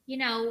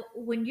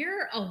 when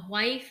you're a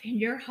wife and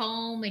you're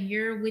home and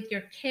you're with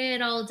your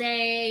kid all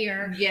day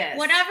or Yes.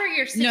 whatever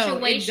your situation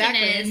No,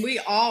 exactly. is, And we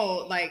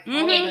all like all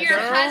of Mhm. and us your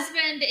are-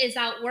 husband is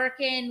out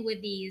working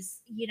with these,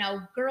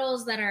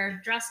 girls that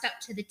are dressed up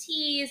to the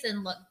T's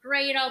and look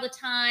great all the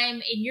time,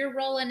 and you're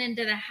rolling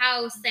into the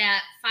house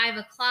at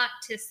 5:00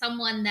 to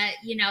someone that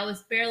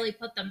has barely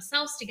put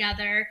themselves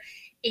together,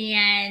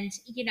 and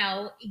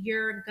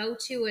your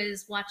go-to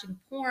is watching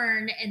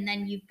porn, and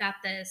then you've got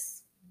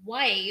this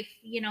wife.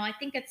 I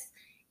think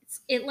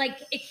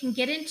it can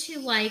get into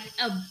like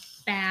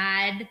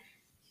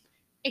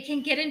it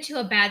can get into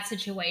a bad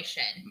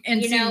situation,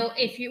 And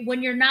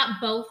when you're not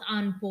both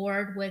on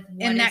board with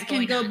what and is that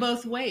can going go on.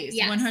 both ways.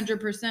 Yes.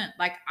 100%.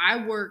 Like,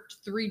 I worked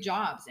 3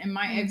 jobs, and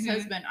my Mhm.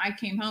 ex-husband, I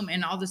came home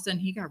and all of a sudden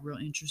he got real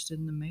interested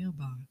in the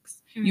mailbox.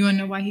 You want to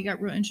know why he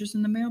got real interested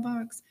in the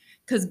mailbox?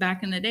 Because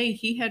back in the day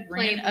he had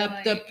ran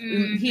up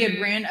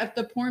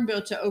the porn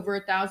bill to over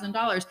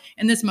 $1,000,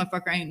 and this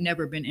motherfucker ain't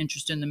never been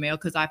interested in the mail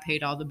because I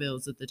paid all the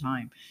bills at the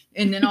time.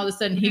 And then all of a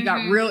sudden he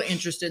got real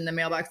interested in the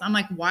mailbox. I'm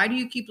like, why do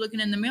you keep looking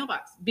in the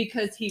mailbox?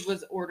 Because he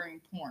was ordering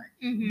porn.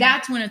 Mhm.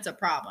 That's when it's a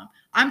problem.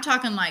 I'm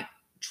talking like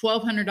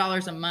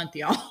 $1,200 a month,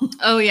 y'all.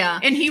 Oh, yeah.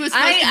 And he was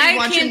supposed to be I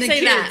watching can the say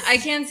kids. that. I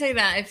can say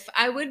that. If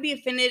I would be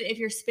offended if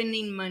you're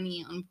spending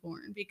money on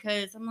porn,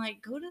 because I'm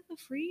like, go to the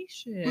free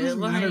shit. It doesn't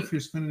matter Like, if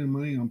you're spending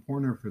money on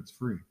porn or if it's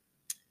free.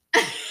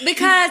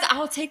 because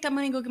I'll take that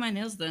money and go get my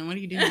nails done. What are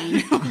you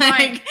doing?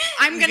 Like,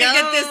 I'm gonna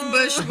get this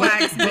bush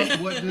waxed. But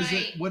what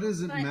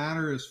does it But-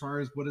 matter as far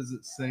as what does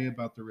it say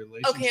about the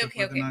relationship Okay.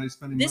 whether or not he's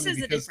spending This money?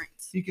 is the Because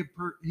difference.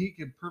 he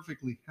could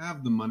perfectly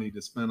have the money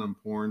to spend on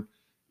porn.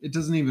 It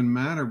doesn't even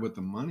matter what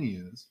the money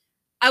is.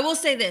 I will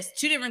say this: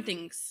 2 different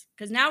things,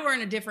 because now we're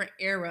in a different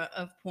era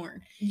of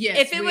porn. Yes,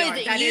 If it we was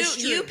are. That is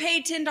true. you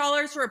paid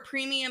 $10 for a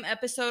premium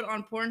episode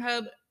on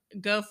Pornhub,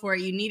 go for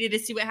it. You needed to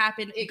see what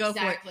happened, go for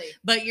it. Exactly.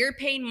 But you're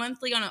paying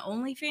monthly on an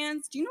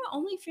OnlyFans. Do you know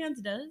what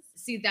OnlyFans does?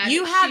 See that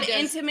You she have does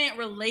intimate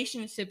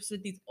relationships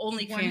with these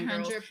OnlyFans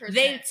girls. 100%.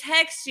 They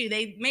text you.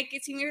 They make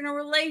it seem you're in a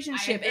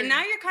relationship, and agree.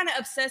 now you're kind of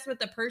obsessed with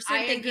the person,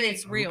 I thinking agree.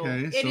 it's real.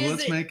 Okay, It so is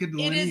let's a- make a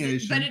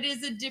delineation. but it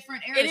is a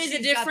different era. It is a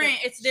She's got different.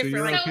 the- It's So different.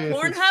 you're Like okay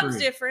if it's Pornhub's free.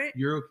 different.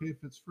 You're okay if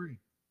it's free.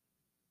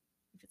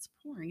 If it's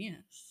porn, yes.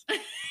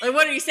 Like,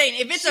 what are you saying?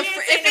 If it's She a, ain't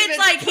fr- saying if it's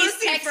like he's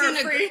pussy for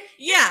texting a free.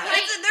 yeah,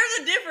 Like- there's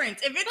a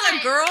difference. If it's but-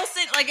 a girl,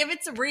 like if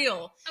it's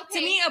real. Okay.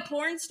 To me, a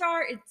porn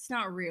star, it's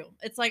not real.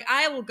 It's like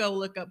I will go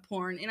look up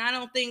porn, and I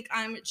don't think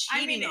I'm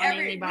cheating on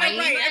anybody. right.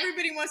 But-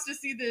 Everybody wants to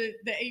see the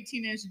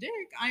 18-inch dick.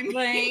 I'm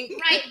Like,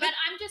 Right, but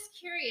I'm just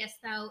curious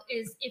though,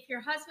 is if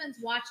your husband's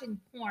watching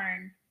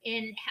porn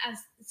and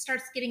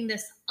starts getting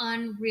this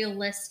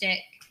unrealistic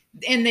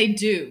and they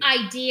do.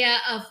 idea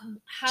of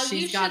how She's you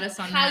should got us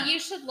on how that. you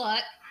should look,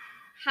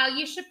 how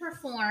you should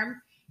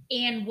perform,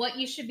 and what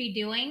you should be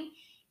doing.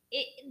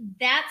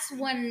 That's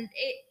when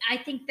I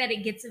think that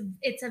it's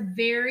a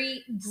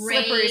very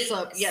gray, Slippery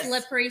slope, yes.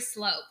 slippery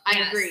slope. I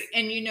yes. agree.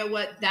 And you know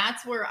what?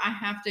 That's where I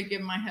have to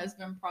give my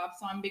husband props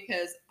on,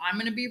 because I'm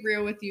going to be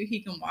real with you. He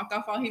can walk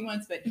off all he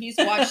wants, but he's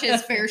watched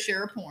his fair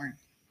share of porn.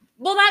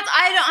 well, that's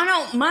I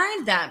don't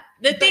mind that.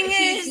 The But thing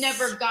he's is,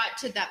 never got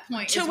to that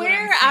point. to is what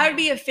I'm where I saying. would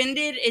be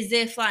offended is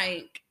if,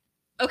 like,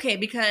 okay,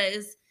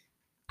 because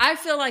I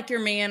feel like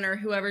your man or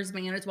whoever's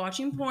man is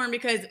watching porn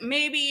because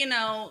maybe,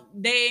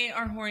 they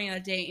are horny on a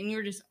date and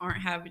you just aren't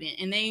having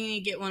it and they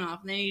need to get one off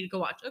and they need to go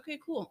watch. Okay,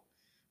 cool.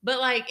 But,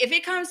 like, if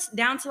it comes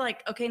down to,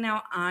 like, okay,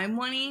 now I'm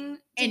wanting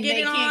to And get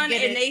they it can't on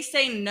get and it. they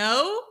say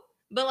no,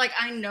 but, like,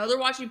 I know they're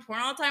watching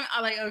porn all the time,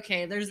 I'm like,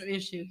 okay, there's an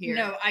issue here.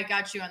 No, I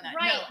got you on that.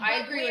 Right. No,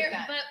 I but agree with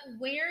that. But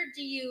where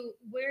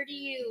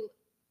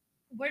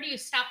do you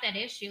stop that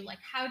issue? Like,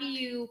 how do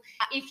you,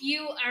 if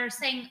you are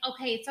saying,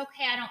 okay, it's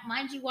okay, I don't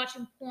mind you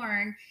watching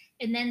porn,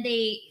 and then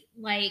they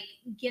like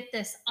get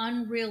this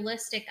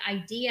unrealistic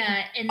idea,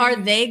 and Are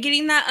then, they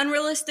getting that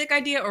unrealistic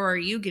idea or are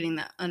you getting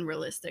that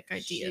unrealistic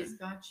idea? She's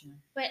got you.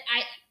 but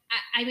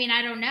I mean,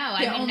 I don't know.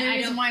 The I mean, only I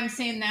reason don't, why I'm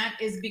saying that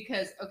is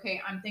because,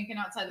 okay, I'm thinking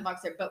outside the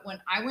box there. But when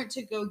I went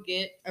to go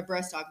get a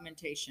breast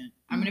augmentation,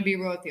 I'm going to be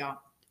real with y'all.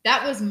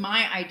 That was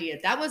my idea.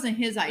 That wasn't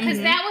his idea.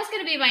 because that was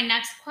going to be my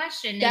next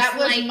question. is That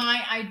was like,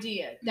 my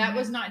idea. That Mhm.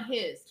 was not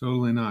his.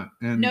 Totally not.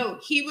 And No,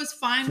 he was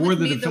fine for with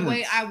the me defense, the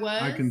way I was.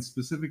 I can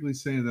specifically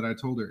say that I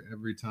told her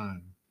every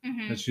time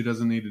Mhm. that she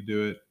doesn't need to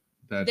do it.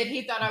 That that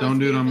he thought I was don't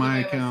do it on beautiful my the way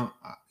I was. account.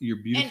 You're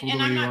beautiful And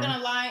the way I'm you not are.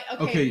 gonna lie.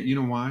 Okay, Okay. you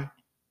know why?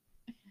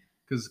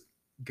 Because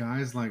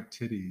guys like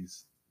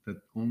titties that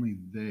only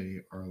they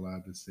are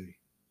allowed to see.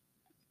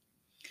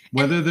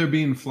 Whether they're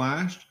being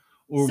flashed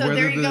or So whether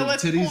there you the go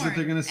with titties porn. that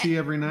they're going to see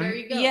every There night.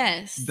 you go.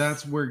 Yes.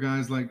 That's where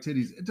guys like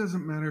titties. It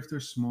doesn't matter if they're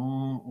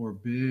small or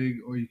big,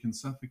 or you can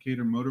suffocate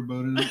or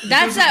motorboat in it.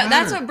 That's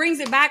matter. what brings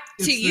it back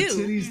to It's you.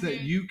 the titties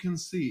that you can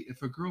see.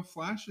 If a girl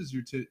flashes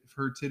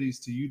her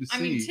titties to you to see,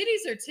 I mean,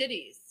 titties are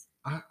titties.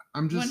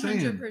 I'm just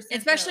saying.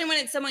 Especially when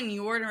it's someone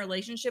you're in a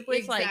relationship with.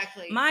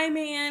 Exactly. Like, my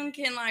man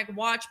can like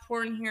watch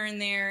porn here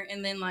and there,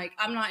 and then like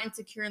I'm not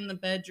insecure in the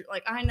bedroom.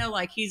 Like, I know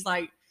like he's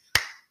like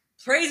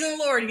praising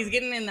the Lord, he's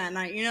getting in that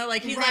night, you know,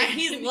 like he's like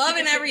he's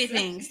loving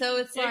everything. Exactly. So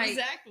it's like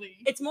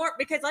it's more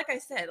because, like I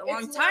said, a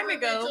long time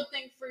ago,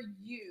 thing for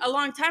you. a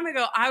long time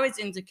ago, I was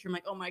insecure. I'm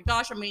like, oh my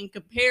gosh, I'm being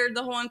compared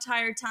the whole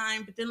entire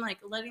time. But then like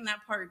letting that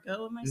part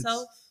go of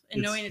myself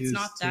and knowing it's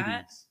not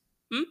that.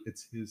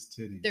 It's his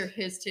titties. They're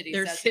his titties.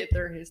 They're his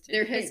titties.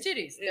 They're his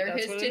titties. They're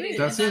his titties.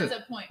 That's and it.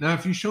 That's a point. Now,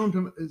 if you show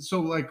him,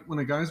 so like when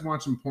a guy's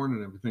watching porn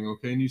and everything,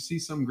 okay, and you see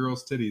some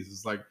girl's titties,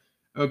 it's like,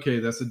 okay,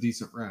 that's a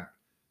decent rack.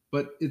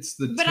 But it's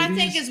the But titties I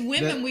think as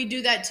women we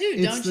do that too,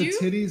 don't you? It's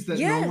the titties that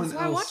Yeah, no one that's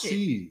why I else watch it.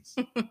 sees.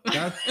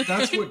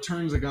 That's what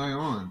turns a guy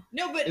on.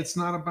 No, but It's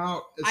not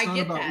about I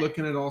get that.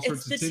 looking at all It's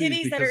sorts the of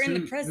titties titties that are because in the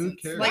who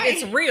presence. cares? Like,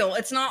 it's real.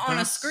 It's not on a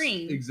That's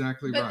screen.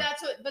 Exactly but right.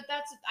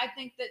 that's I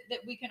think that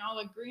we can all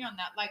agree on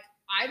that. Like,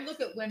 I look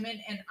at women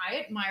and I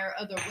admire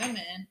other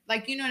women.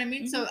 Like, you know what I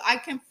mean? So I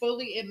can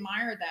fully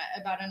admire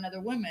that about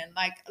another woman.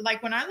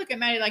 Like when I look at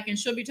Maddie, like, and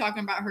she'll be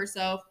talking about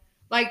herself,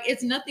 like,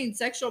 it's nothing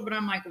sexual, but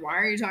I'm like, why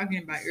are you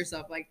talking about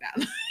yourself like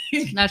that?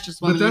 That's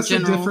just one But that's the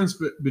general. difference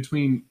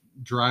between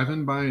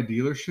driving by a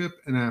dealership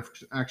and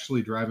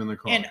actually driving the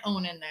car. And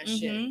owning that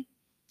shit.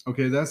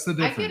 Okay, that's the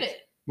difference. I get it.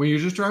 When you're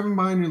just driving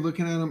by and you're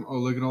looking at them, oh,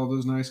 look at all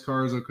those nice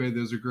cars. Okay,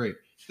 those are great.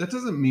 That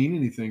doesn't mean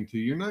anything to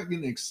you. You're not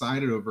getting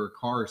excited over a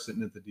car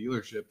sitting at the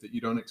dealership that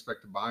you don't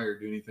expect to buy or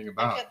do anything I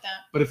about. get that.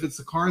 But if it's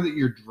the car that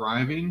you're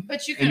driving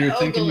But you can and you're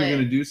ogle thinking it. you're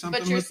going to do something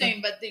But you're with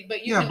saying, it,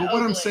 but you yeah, can but what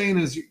I'm ogle it. saying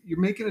is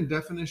you're making a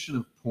definition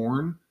of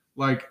porn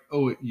like,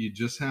 oh, you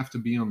just have to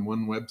be on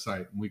one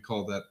website, and we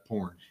call that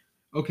porn.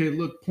 Okay,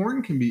 look,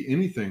 porn can be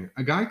anything.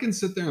 A guy can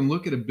sit there and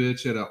look at a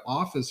bitch at an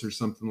office or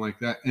something like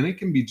that, and it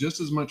can be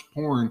just as much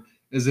porn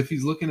as if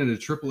he's looking at a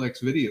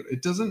XXX video.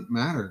 It doesn't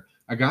matter.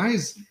 A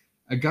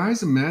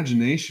guy's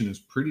imagination is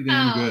pretty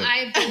damn good.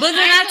 But then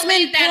that's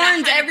been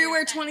porn's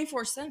everywhere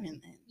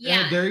 24/7 then.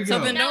 Yeah. There you go.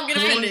 So then don't get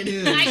Porn offended.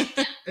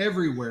 is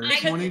everywhere,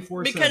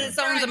 24/7. Because it's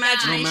someone's Oh my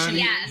gosh, imagination.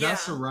 yes.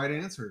 That's the right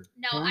answer.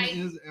 No, Porn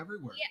is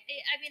everywhere. Yeah,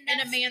 I mean, In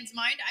that's, a man's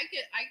mind,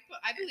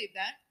 I believe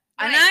that.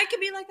 And I could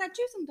be like that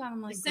too sometimes.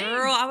 I'm like, Same.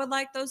 girl, I would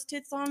like those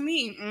tits on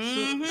me.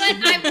 Mhm.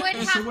 But I would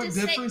have So what to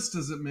say, difference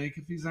does it make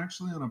if he's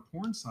actually on a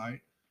porn site,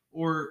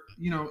 or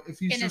if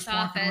he's In just his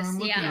walking office, around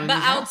looking yeah. in But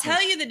his I'll office?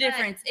 tell you the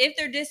difference. If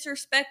they're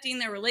disrespecting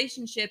their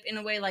relationship in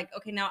a way like,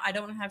 okay, now I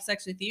don't want to have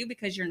sex with you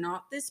because you're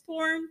not this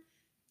porn.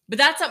 But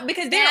that's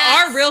because there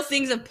are real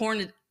things of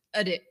porn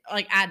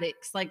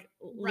addicts, like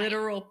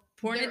literal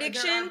porn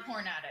addiction. There are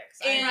porn addicts.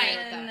 I And-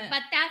 agree with that.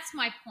 but that's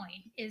my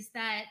point, is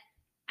that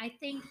I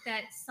think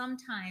that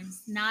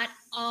sometimes, not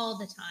all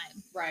the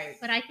time, Right.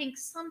 but I think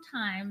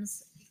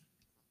sometimes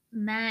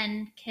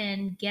men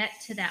can get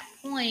to that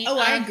point. Oh,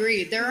 I of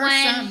agree. There are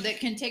when some that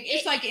can take.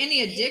 It's like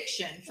any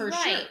addiction, for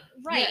right, sure.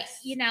 Right. Yes.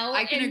 You know,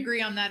 I can and-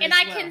 agree on that. and as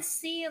I well. can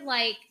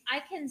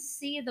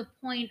see the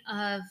point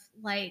of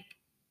like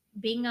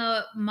being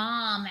a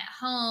mom at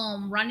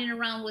home, running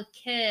around with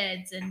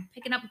kids and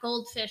picking up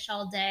goldfish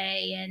all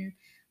day, and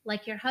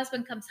like your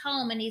husband comes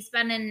home and he's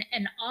been in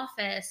an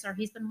office, or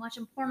he's been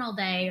watching porn all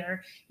day,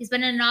 or he's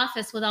been in an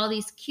office with all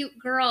these cute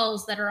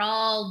girls that are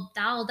all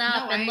dolled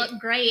up and look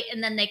great,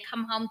 and then they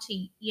come home to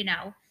you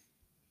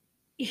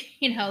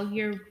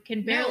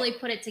can barely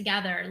put it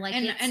together. Like,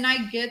 and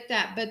I get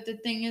that, but the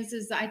thing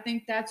is I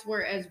think that's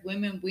where, as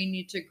women, we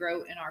need to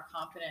grow in our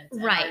confidence,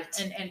 and Right.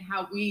 and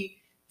how we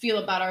feel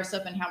about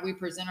ourselves and how we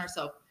present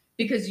ourselves.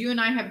 Because you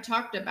and I have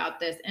talked about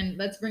this, and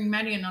let's bring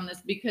Maddie in on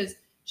this, because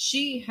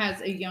she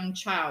has a young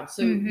child,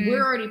 so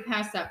we're already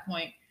past that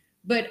point.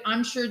 But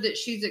I'm sure that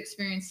she's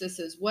experienced this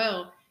as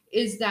well.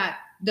 Is that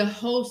the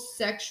whole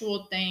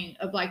sexual thing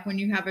of like when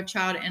you have a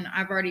child, and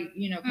I've already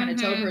kind of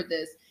told her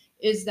this,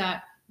 is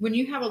that when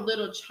you have a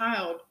little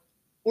child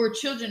or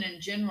children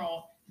in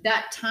general,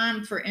 that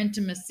time for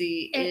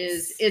intimacy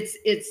is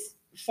it's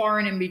far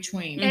and in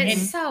between. it's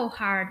And so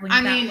hard when you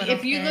I got mean, little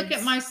if you kids.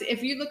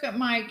 look at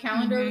my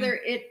calendar over there,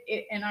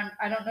 it and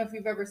I don't know if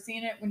you've ever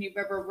seen it when you've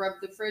ever rubbed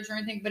the fridge or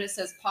anything, but it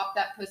says "Pop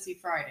that pussy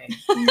Friday."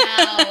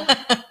 No,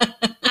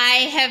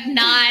 I have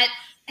not.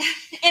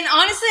 And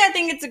honestly, I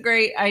think it's a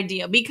great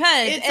idea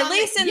because It's at on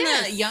least the- in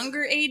yes. the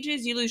younger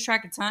ages, you lose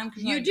track of time.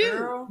 Because You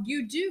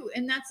do,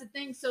 and that's the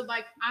thing. So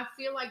like, I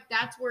feel like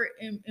that's where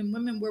in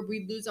women where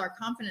we lose our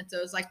confidence.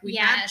 Is like we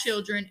have Yes.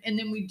 children, and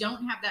then we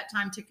don't have that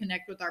time to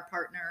connect with our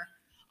partner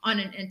on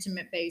an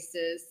intimate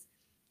basis,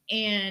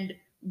 and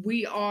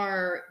we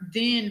are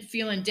then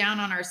feeling down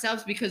on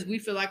ourselves because we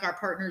feel like our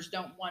partners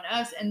don't want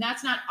us, and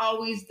that's not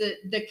always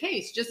the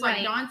case. Just like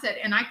Right. Dawn said,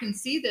 and I can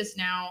see this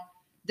now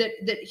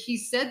that he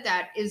said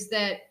that, is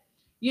that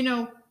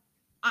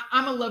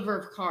I'm a lover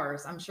of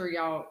cars. I'm sure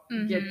y'all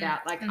get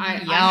that. Like Mhm.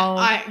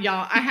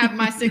 I have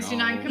my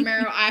 69 Y'all.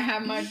 Camaro. I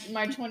have my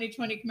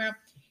 2020 Camaro.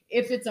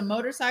 If it's a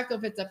motorcycle,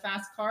 if it's a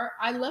fast car,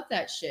 I love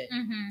that shit.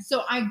 Mhm.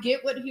 So I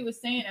get what he was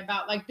saying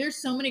about like there's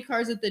so many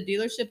cars at the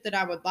dealership that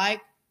I would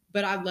like,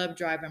 but I love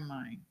driving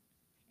mine.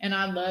 And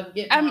I love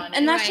getting on it.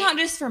 And that's Right. not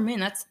just for men.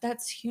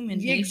 That's human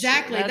nature.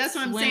 Exactly. That's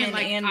what I'm saying. women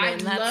Like and I men.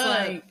 That's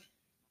love like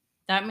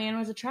that man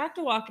was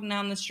attractive walking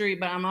down the street,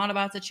 but I'm not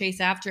about to chase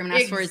after him and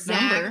ask for his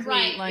number.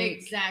 Right. Like,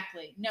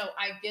 exactly. No,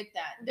 I get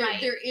that. Right.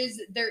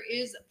 There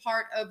is a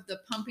part of the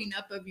pumping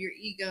up of your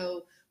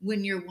ego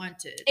when you're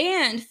wanted.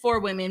 and for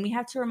women, we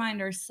have to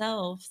remind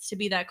ourselves to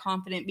be that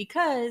confident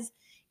because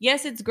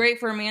yes, it's great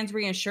for a man's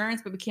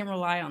reassurance, but we can't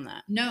rely on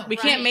that. No, We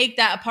can't Right. make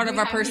that a part We of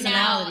our have to-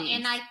 personality. No,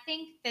 and I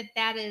think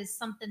that is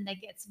something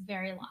that gets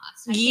very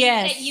lost. I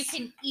Yes. think that you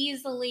can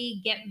easily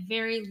get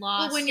very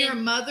lost. But when you're a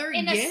mother,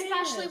 and yes.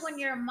 especially when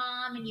you're a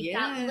mom and you've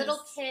got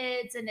little Yes.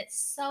 kids, and it's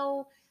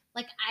so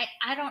like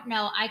I don't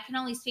know. I can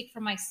only speak for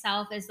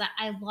myself. Is that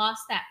I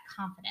lost that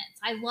confidence.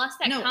 I lost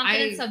that No,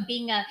 confidence of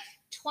being a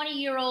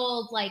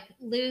 20-year-old like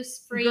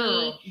loose, free.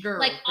 girl,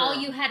 like all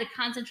girl. you had to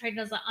concentrate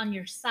on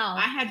yourself.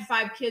 I had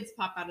 5 kids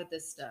pop out of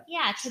this stuff.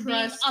 Yeah, to being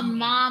Trust a me.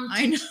 mom,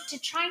 I know. to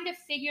trying to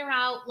figure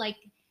out like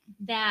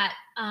that.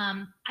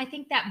 I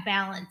think that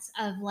balance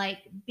of like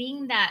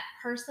being that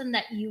person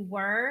that you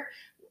were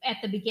at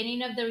the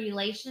beginning of the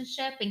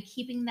relationship and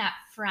keeping that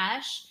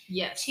fresh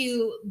Yes.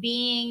 to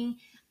being,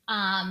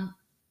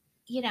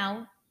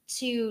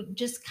 to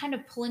just kind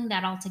of pulling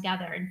that all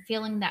together and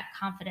feeling that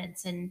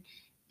confidence and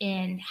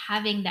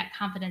having that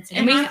confidence in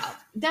And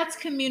yourself. that's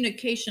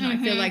communication. I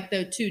feel Mhm. like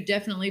though too,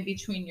 definitely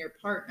between your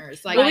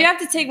partners. Like But we have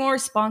to take more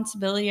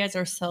responsibility as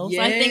ourselves.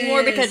 I think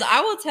more because Yes. I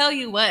will tell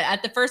you what,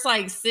 at the first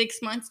like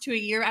 6 months to a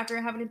year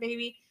after having a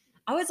baby,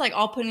 I was like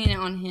all putting it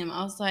on him.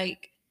 I was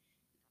like,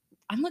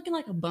 I'm looking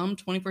like a bum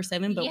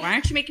 24/7, but why Yeah.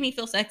 aren't you making me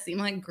feel sexy? I'm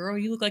like, girl,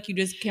 you look like you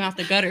just came out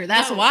the gutter.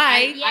 That's No,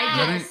 why.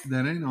 Yes.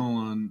 That ain't all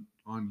on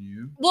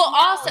you. Well,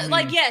 also, I mean-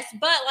 like, yes,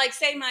 but like,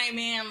 say my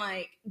man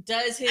like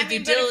does his I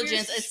mean, due but if you're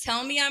diligence, is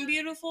telling me I'm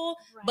beautiful,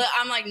 Right. but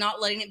I'm like not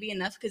letting it be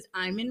enough because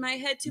I'm in my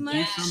head too much.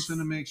 Yes. Do something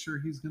to make sure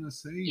he's gonna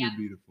say Yeah. you're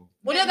beautiful.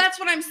 Well, no, that's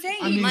what I'm saying.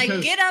 I mean, like,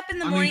 'cause- get up in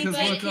the I mean, morning, 'cause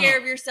take look care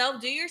up. of yourself,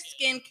 do your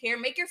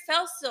skincare, make your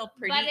face so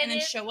pretty, But and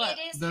then show up.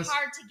 It is That's-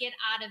 hard to get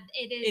out of.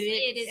 It is.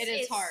 It is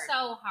It's hard.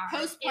 so hard.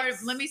 postpartum.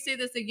 It's- Let me say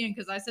this again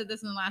because I said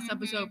this in the last Mhm.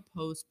 episode.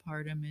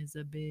 Postpartum is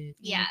a bitch.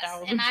 Yes,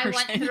 and I went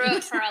 1000%. through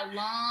it for a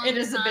long It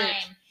is a time.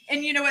 bitch.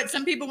 And you know what?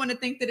 Some people want to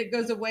think that it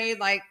goes away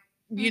like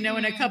in a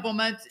Mhm. couple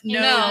months. No,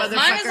 No, mine was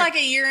motherfucker. like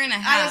a year and a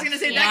half. I was gonna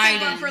say Yeah. that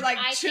goes on for like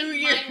I 2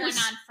 think years. mine went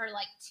on for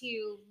like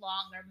 2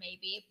 longer,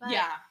 maybe. But,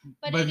 Yeah.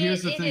 but, But it here's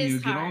is, the it thing: is you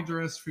get all hard.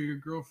 dressed for your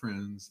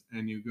girlfriends,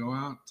 and you go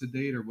out to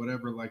date or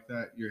whatever like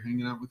that. You're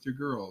hanging out with your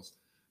girls.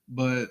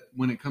 But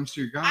when it comes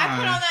to your guy, I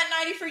put on that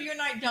 90 for your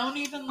night. Don't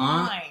even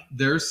lie.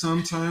 there's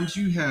sometimes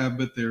you have,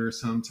 but there are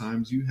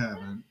sometimes you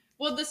haven't.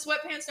 Well, the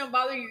sweatpants don't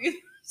bother you either.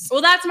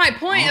 Well, that's my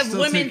point I'll of still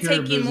women take care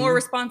of taking more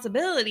business.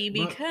 responsibility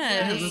But, because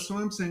yeah, that's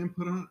what I'm saying.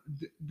 Put on,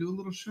 do a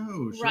little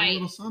show, show Right. a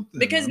little something.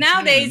 because I'm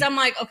nowadays saying. I'm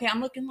like, okay,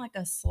 I'm looking like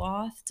a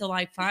sloth till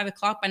like 5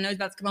 o'clock. My nose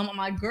about to come home. I'm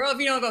like, girl, if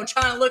you don't go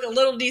trying to look a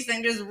little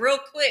decent, just real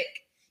quick,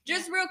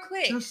 just real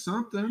quick, just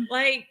something.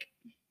 like.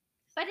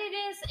 But it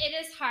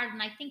is hard,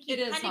 and I think It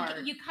is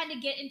hard. you kind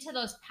of get into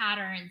those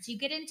patterns. You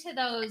get into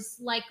those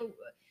like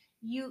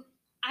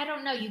I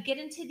don't know. You get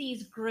into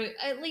these group.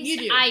 At least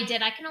You do. I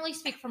did. I can only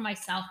speak for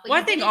myself. But Well,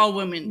 I you think get all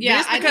women, Yeah,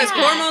 just I because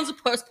think- hormones and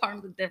postpartum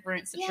is a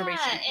different situation.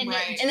 Yeah, and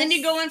Right. And then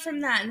you go in from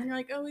that, and then you're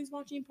like, oh, he's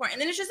watching porn,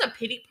 and then it's just a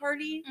pity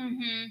party,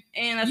 Mm-hmm.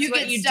 and that's You what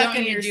get you stuck don't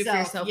in need to do for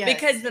yourself, yourself yes.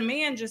 because the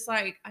man just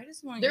like, I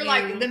just want They're you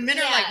like the men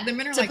are Yeah. like the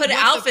men are to like put an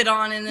what the outfit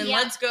on, and then Yeah.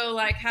 let's go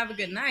like have a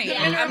good night. Yeah.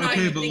 Like, I'm not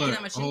Okay, even but thinking look,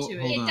 that much hold-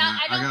 into hold it. on.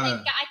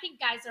 I think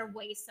guys are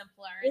way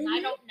simpler, and I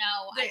Mhm. don't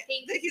know. I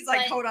think He's like,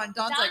 but hold on. Don's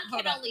Don like, can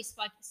hold on. only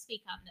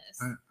speak on this.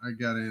 I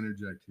gotta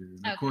interject here.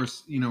 Okay. Of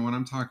course, when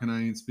I'm talking,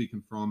 I ain't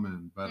speaking for all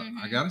men, but I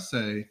Mhm. gotta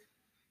say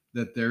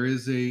that there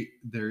is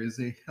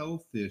a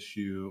health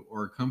issue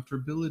or a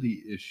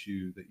comfortability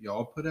issue that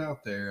y'all put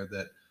out there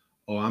that,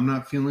 oh, I'm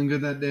not feeling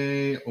good that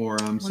day,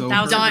 or I'm so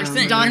hurt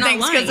 1000%. down Don there. You're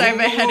not thinks because I have a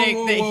lying. Whoa, headache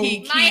whoa, that whoa, he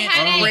whoa. My can't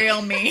headache.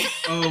 rail me.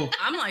 Oh,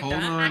 I'm like hold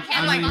that. on.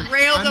 have like, like-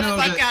 rail I the know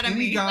fuck that out of any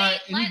me. guy,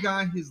 Wait, any let-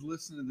 guy who's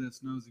listening to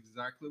this knows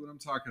exactly what I'm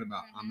talking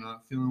about. I'm Mhm.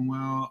 not feeling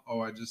well.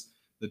 Oh,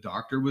 the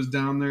doctor was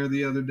down there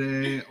the other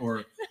day,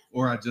 or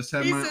I just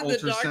had He my said the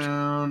doctor-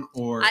 ultrasound,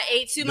 or I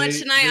ate too much They-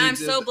 tonight. they I'm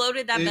did- so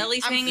bloated. That it-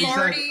 belly's I'm hanging.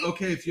 sorry. Exactly.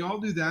 Okay, if y'all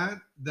do that,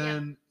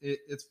 then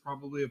it's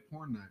probably a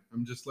porn night.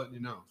 I'm just letting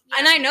you know.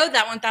 And I know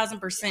that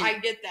 1000%. I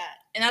get that.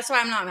 And that's why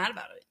I'm not mad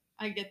about it.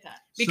 I get that.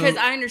 Because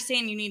So- I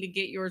understand you need to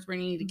get yours where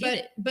you need to get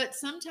it. But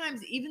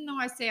sometimes, even though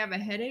I say I have a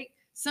headache,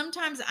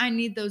 sometimes I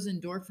need those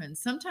endorphins.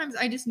 Sometimes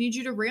I just need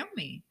you to rail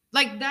me.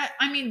 Like that.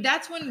 I mean,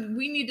 that's when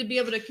we need to be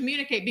able to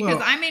communicate because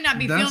Well, I may not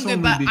be that's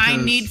feeling good, only but I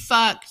because- need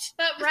fucked.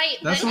 But right,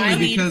 That's but I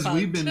only need because fucked.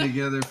 we've been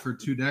together for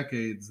 2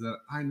 decades that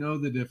I know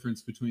the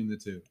difference between the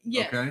two.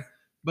 Yes. Okay.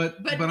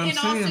 But But I'm in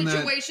all saying that.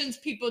 situations,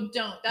 people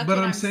don't. That's But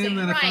what I'm saying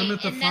that if I'm Right,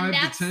 at the and then 5 to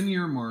that's- 10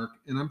 year mark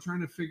and I'm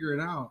trying to figure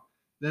it out,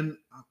 then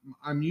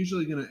I'm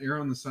usually going to err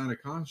on the side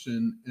of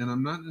caution, and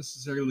I'm not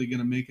necessarily going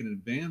to make an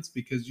advance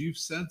because you've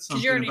said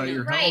something already about know.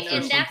 your Right, health or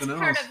and that's something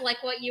part else. of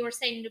like what you were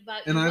saying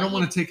about. And I don't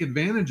want to to take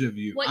advantage of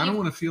you. what I don't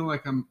you- want to feel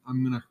like I'm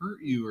going to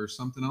hurt you or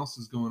something else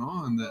is going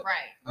on that. Right.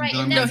 Right,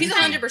 I'm and No, that's he's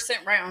kind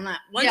 100% right on that.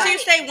 Once Yeah. you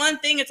say one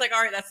thing, it's like,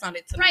 all right, that's not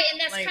it. Tonight. Right, and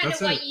that's Like, kind of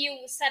That's what it. you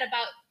said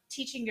about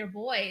teaching your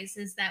boys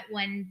is that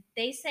when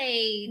they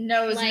say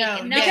No is like, no.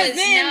 no because is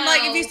then, no,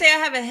 like, if you say I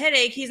have a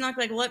headache, he's not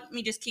like, let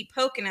me just keep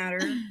poking at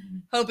her,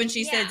 hoping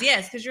she Yeah. says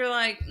yes. Because you're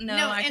like,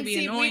 no, I could and be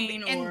see,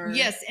 annoying. and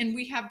yes, and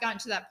we have gotten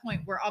to that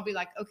point where I'll be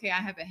like, okay, I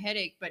have a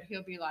headache, but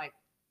he'll be like,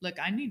 look,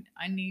 I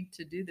need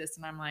to do this,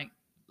 and I'm like,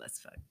 let's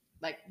fuck,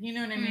 like, you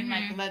know what I mean?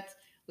 Mhm. Like,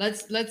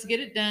 let's get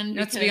it done.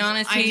 No, to be because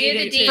honest, I he- need Do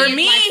the it deed. to- for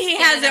me, Let's he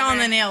get has it it on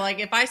over. the nail. Like,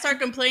 if I start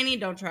complaining,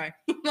 don't try.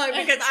 Like,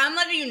 because I'm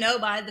letting you know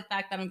by the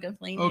fact that I'm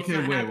complaining. it's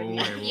Okay, not wait.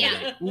 happening.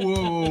 Yeah.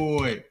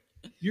 Whoa.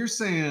 You're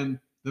saying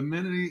the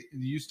minute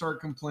you start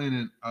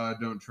complaining,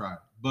 don't try.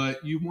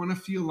 But you want to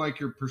feel like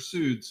you're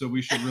pursued, so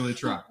we should really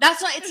try.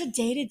 That's why it's a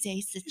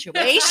day-to-day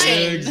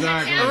situation.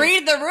 Exactly.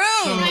 Read the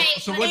room. So, Right,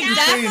 so but what you're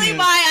exactly saying is,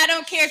 why I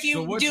don't care if so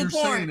you what do you're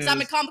porn. saying 'Cause I'm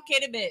a is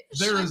complicated bitch.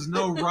 there is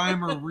no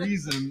rhyme or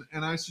reason,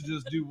 and I should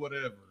just do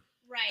whatever.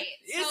 right.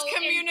 It's So in-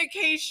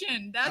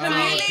 communication. That's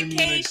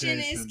Communication is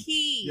communication.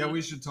 key. Yeah,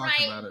 we should talk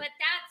right, about it. but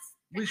that's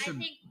We I should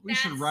think we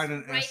should that's write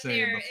an right essay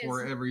there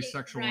before is- every it-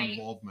 sexual right,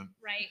 involvement.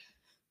 Right.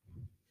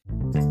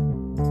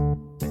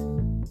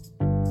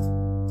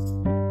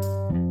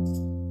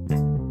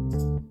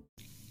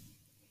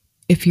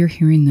 If you're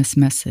hearing this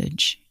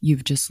message,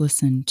 you've just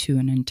listened to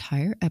an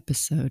entire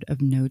episode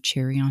of No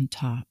Cherry on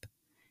Top.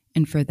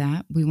 And for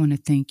that, we want to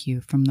thank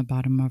you from the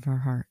bottom of our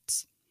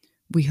hearts.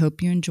 We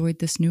hope you enjoyed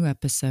this new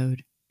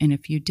episode. And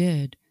if you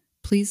did,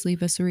 please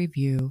leave us a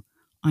review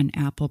on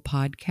Apple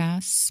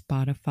Podcasts,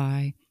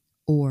 Spotify,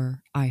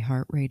 or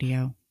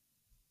iHeartRadio.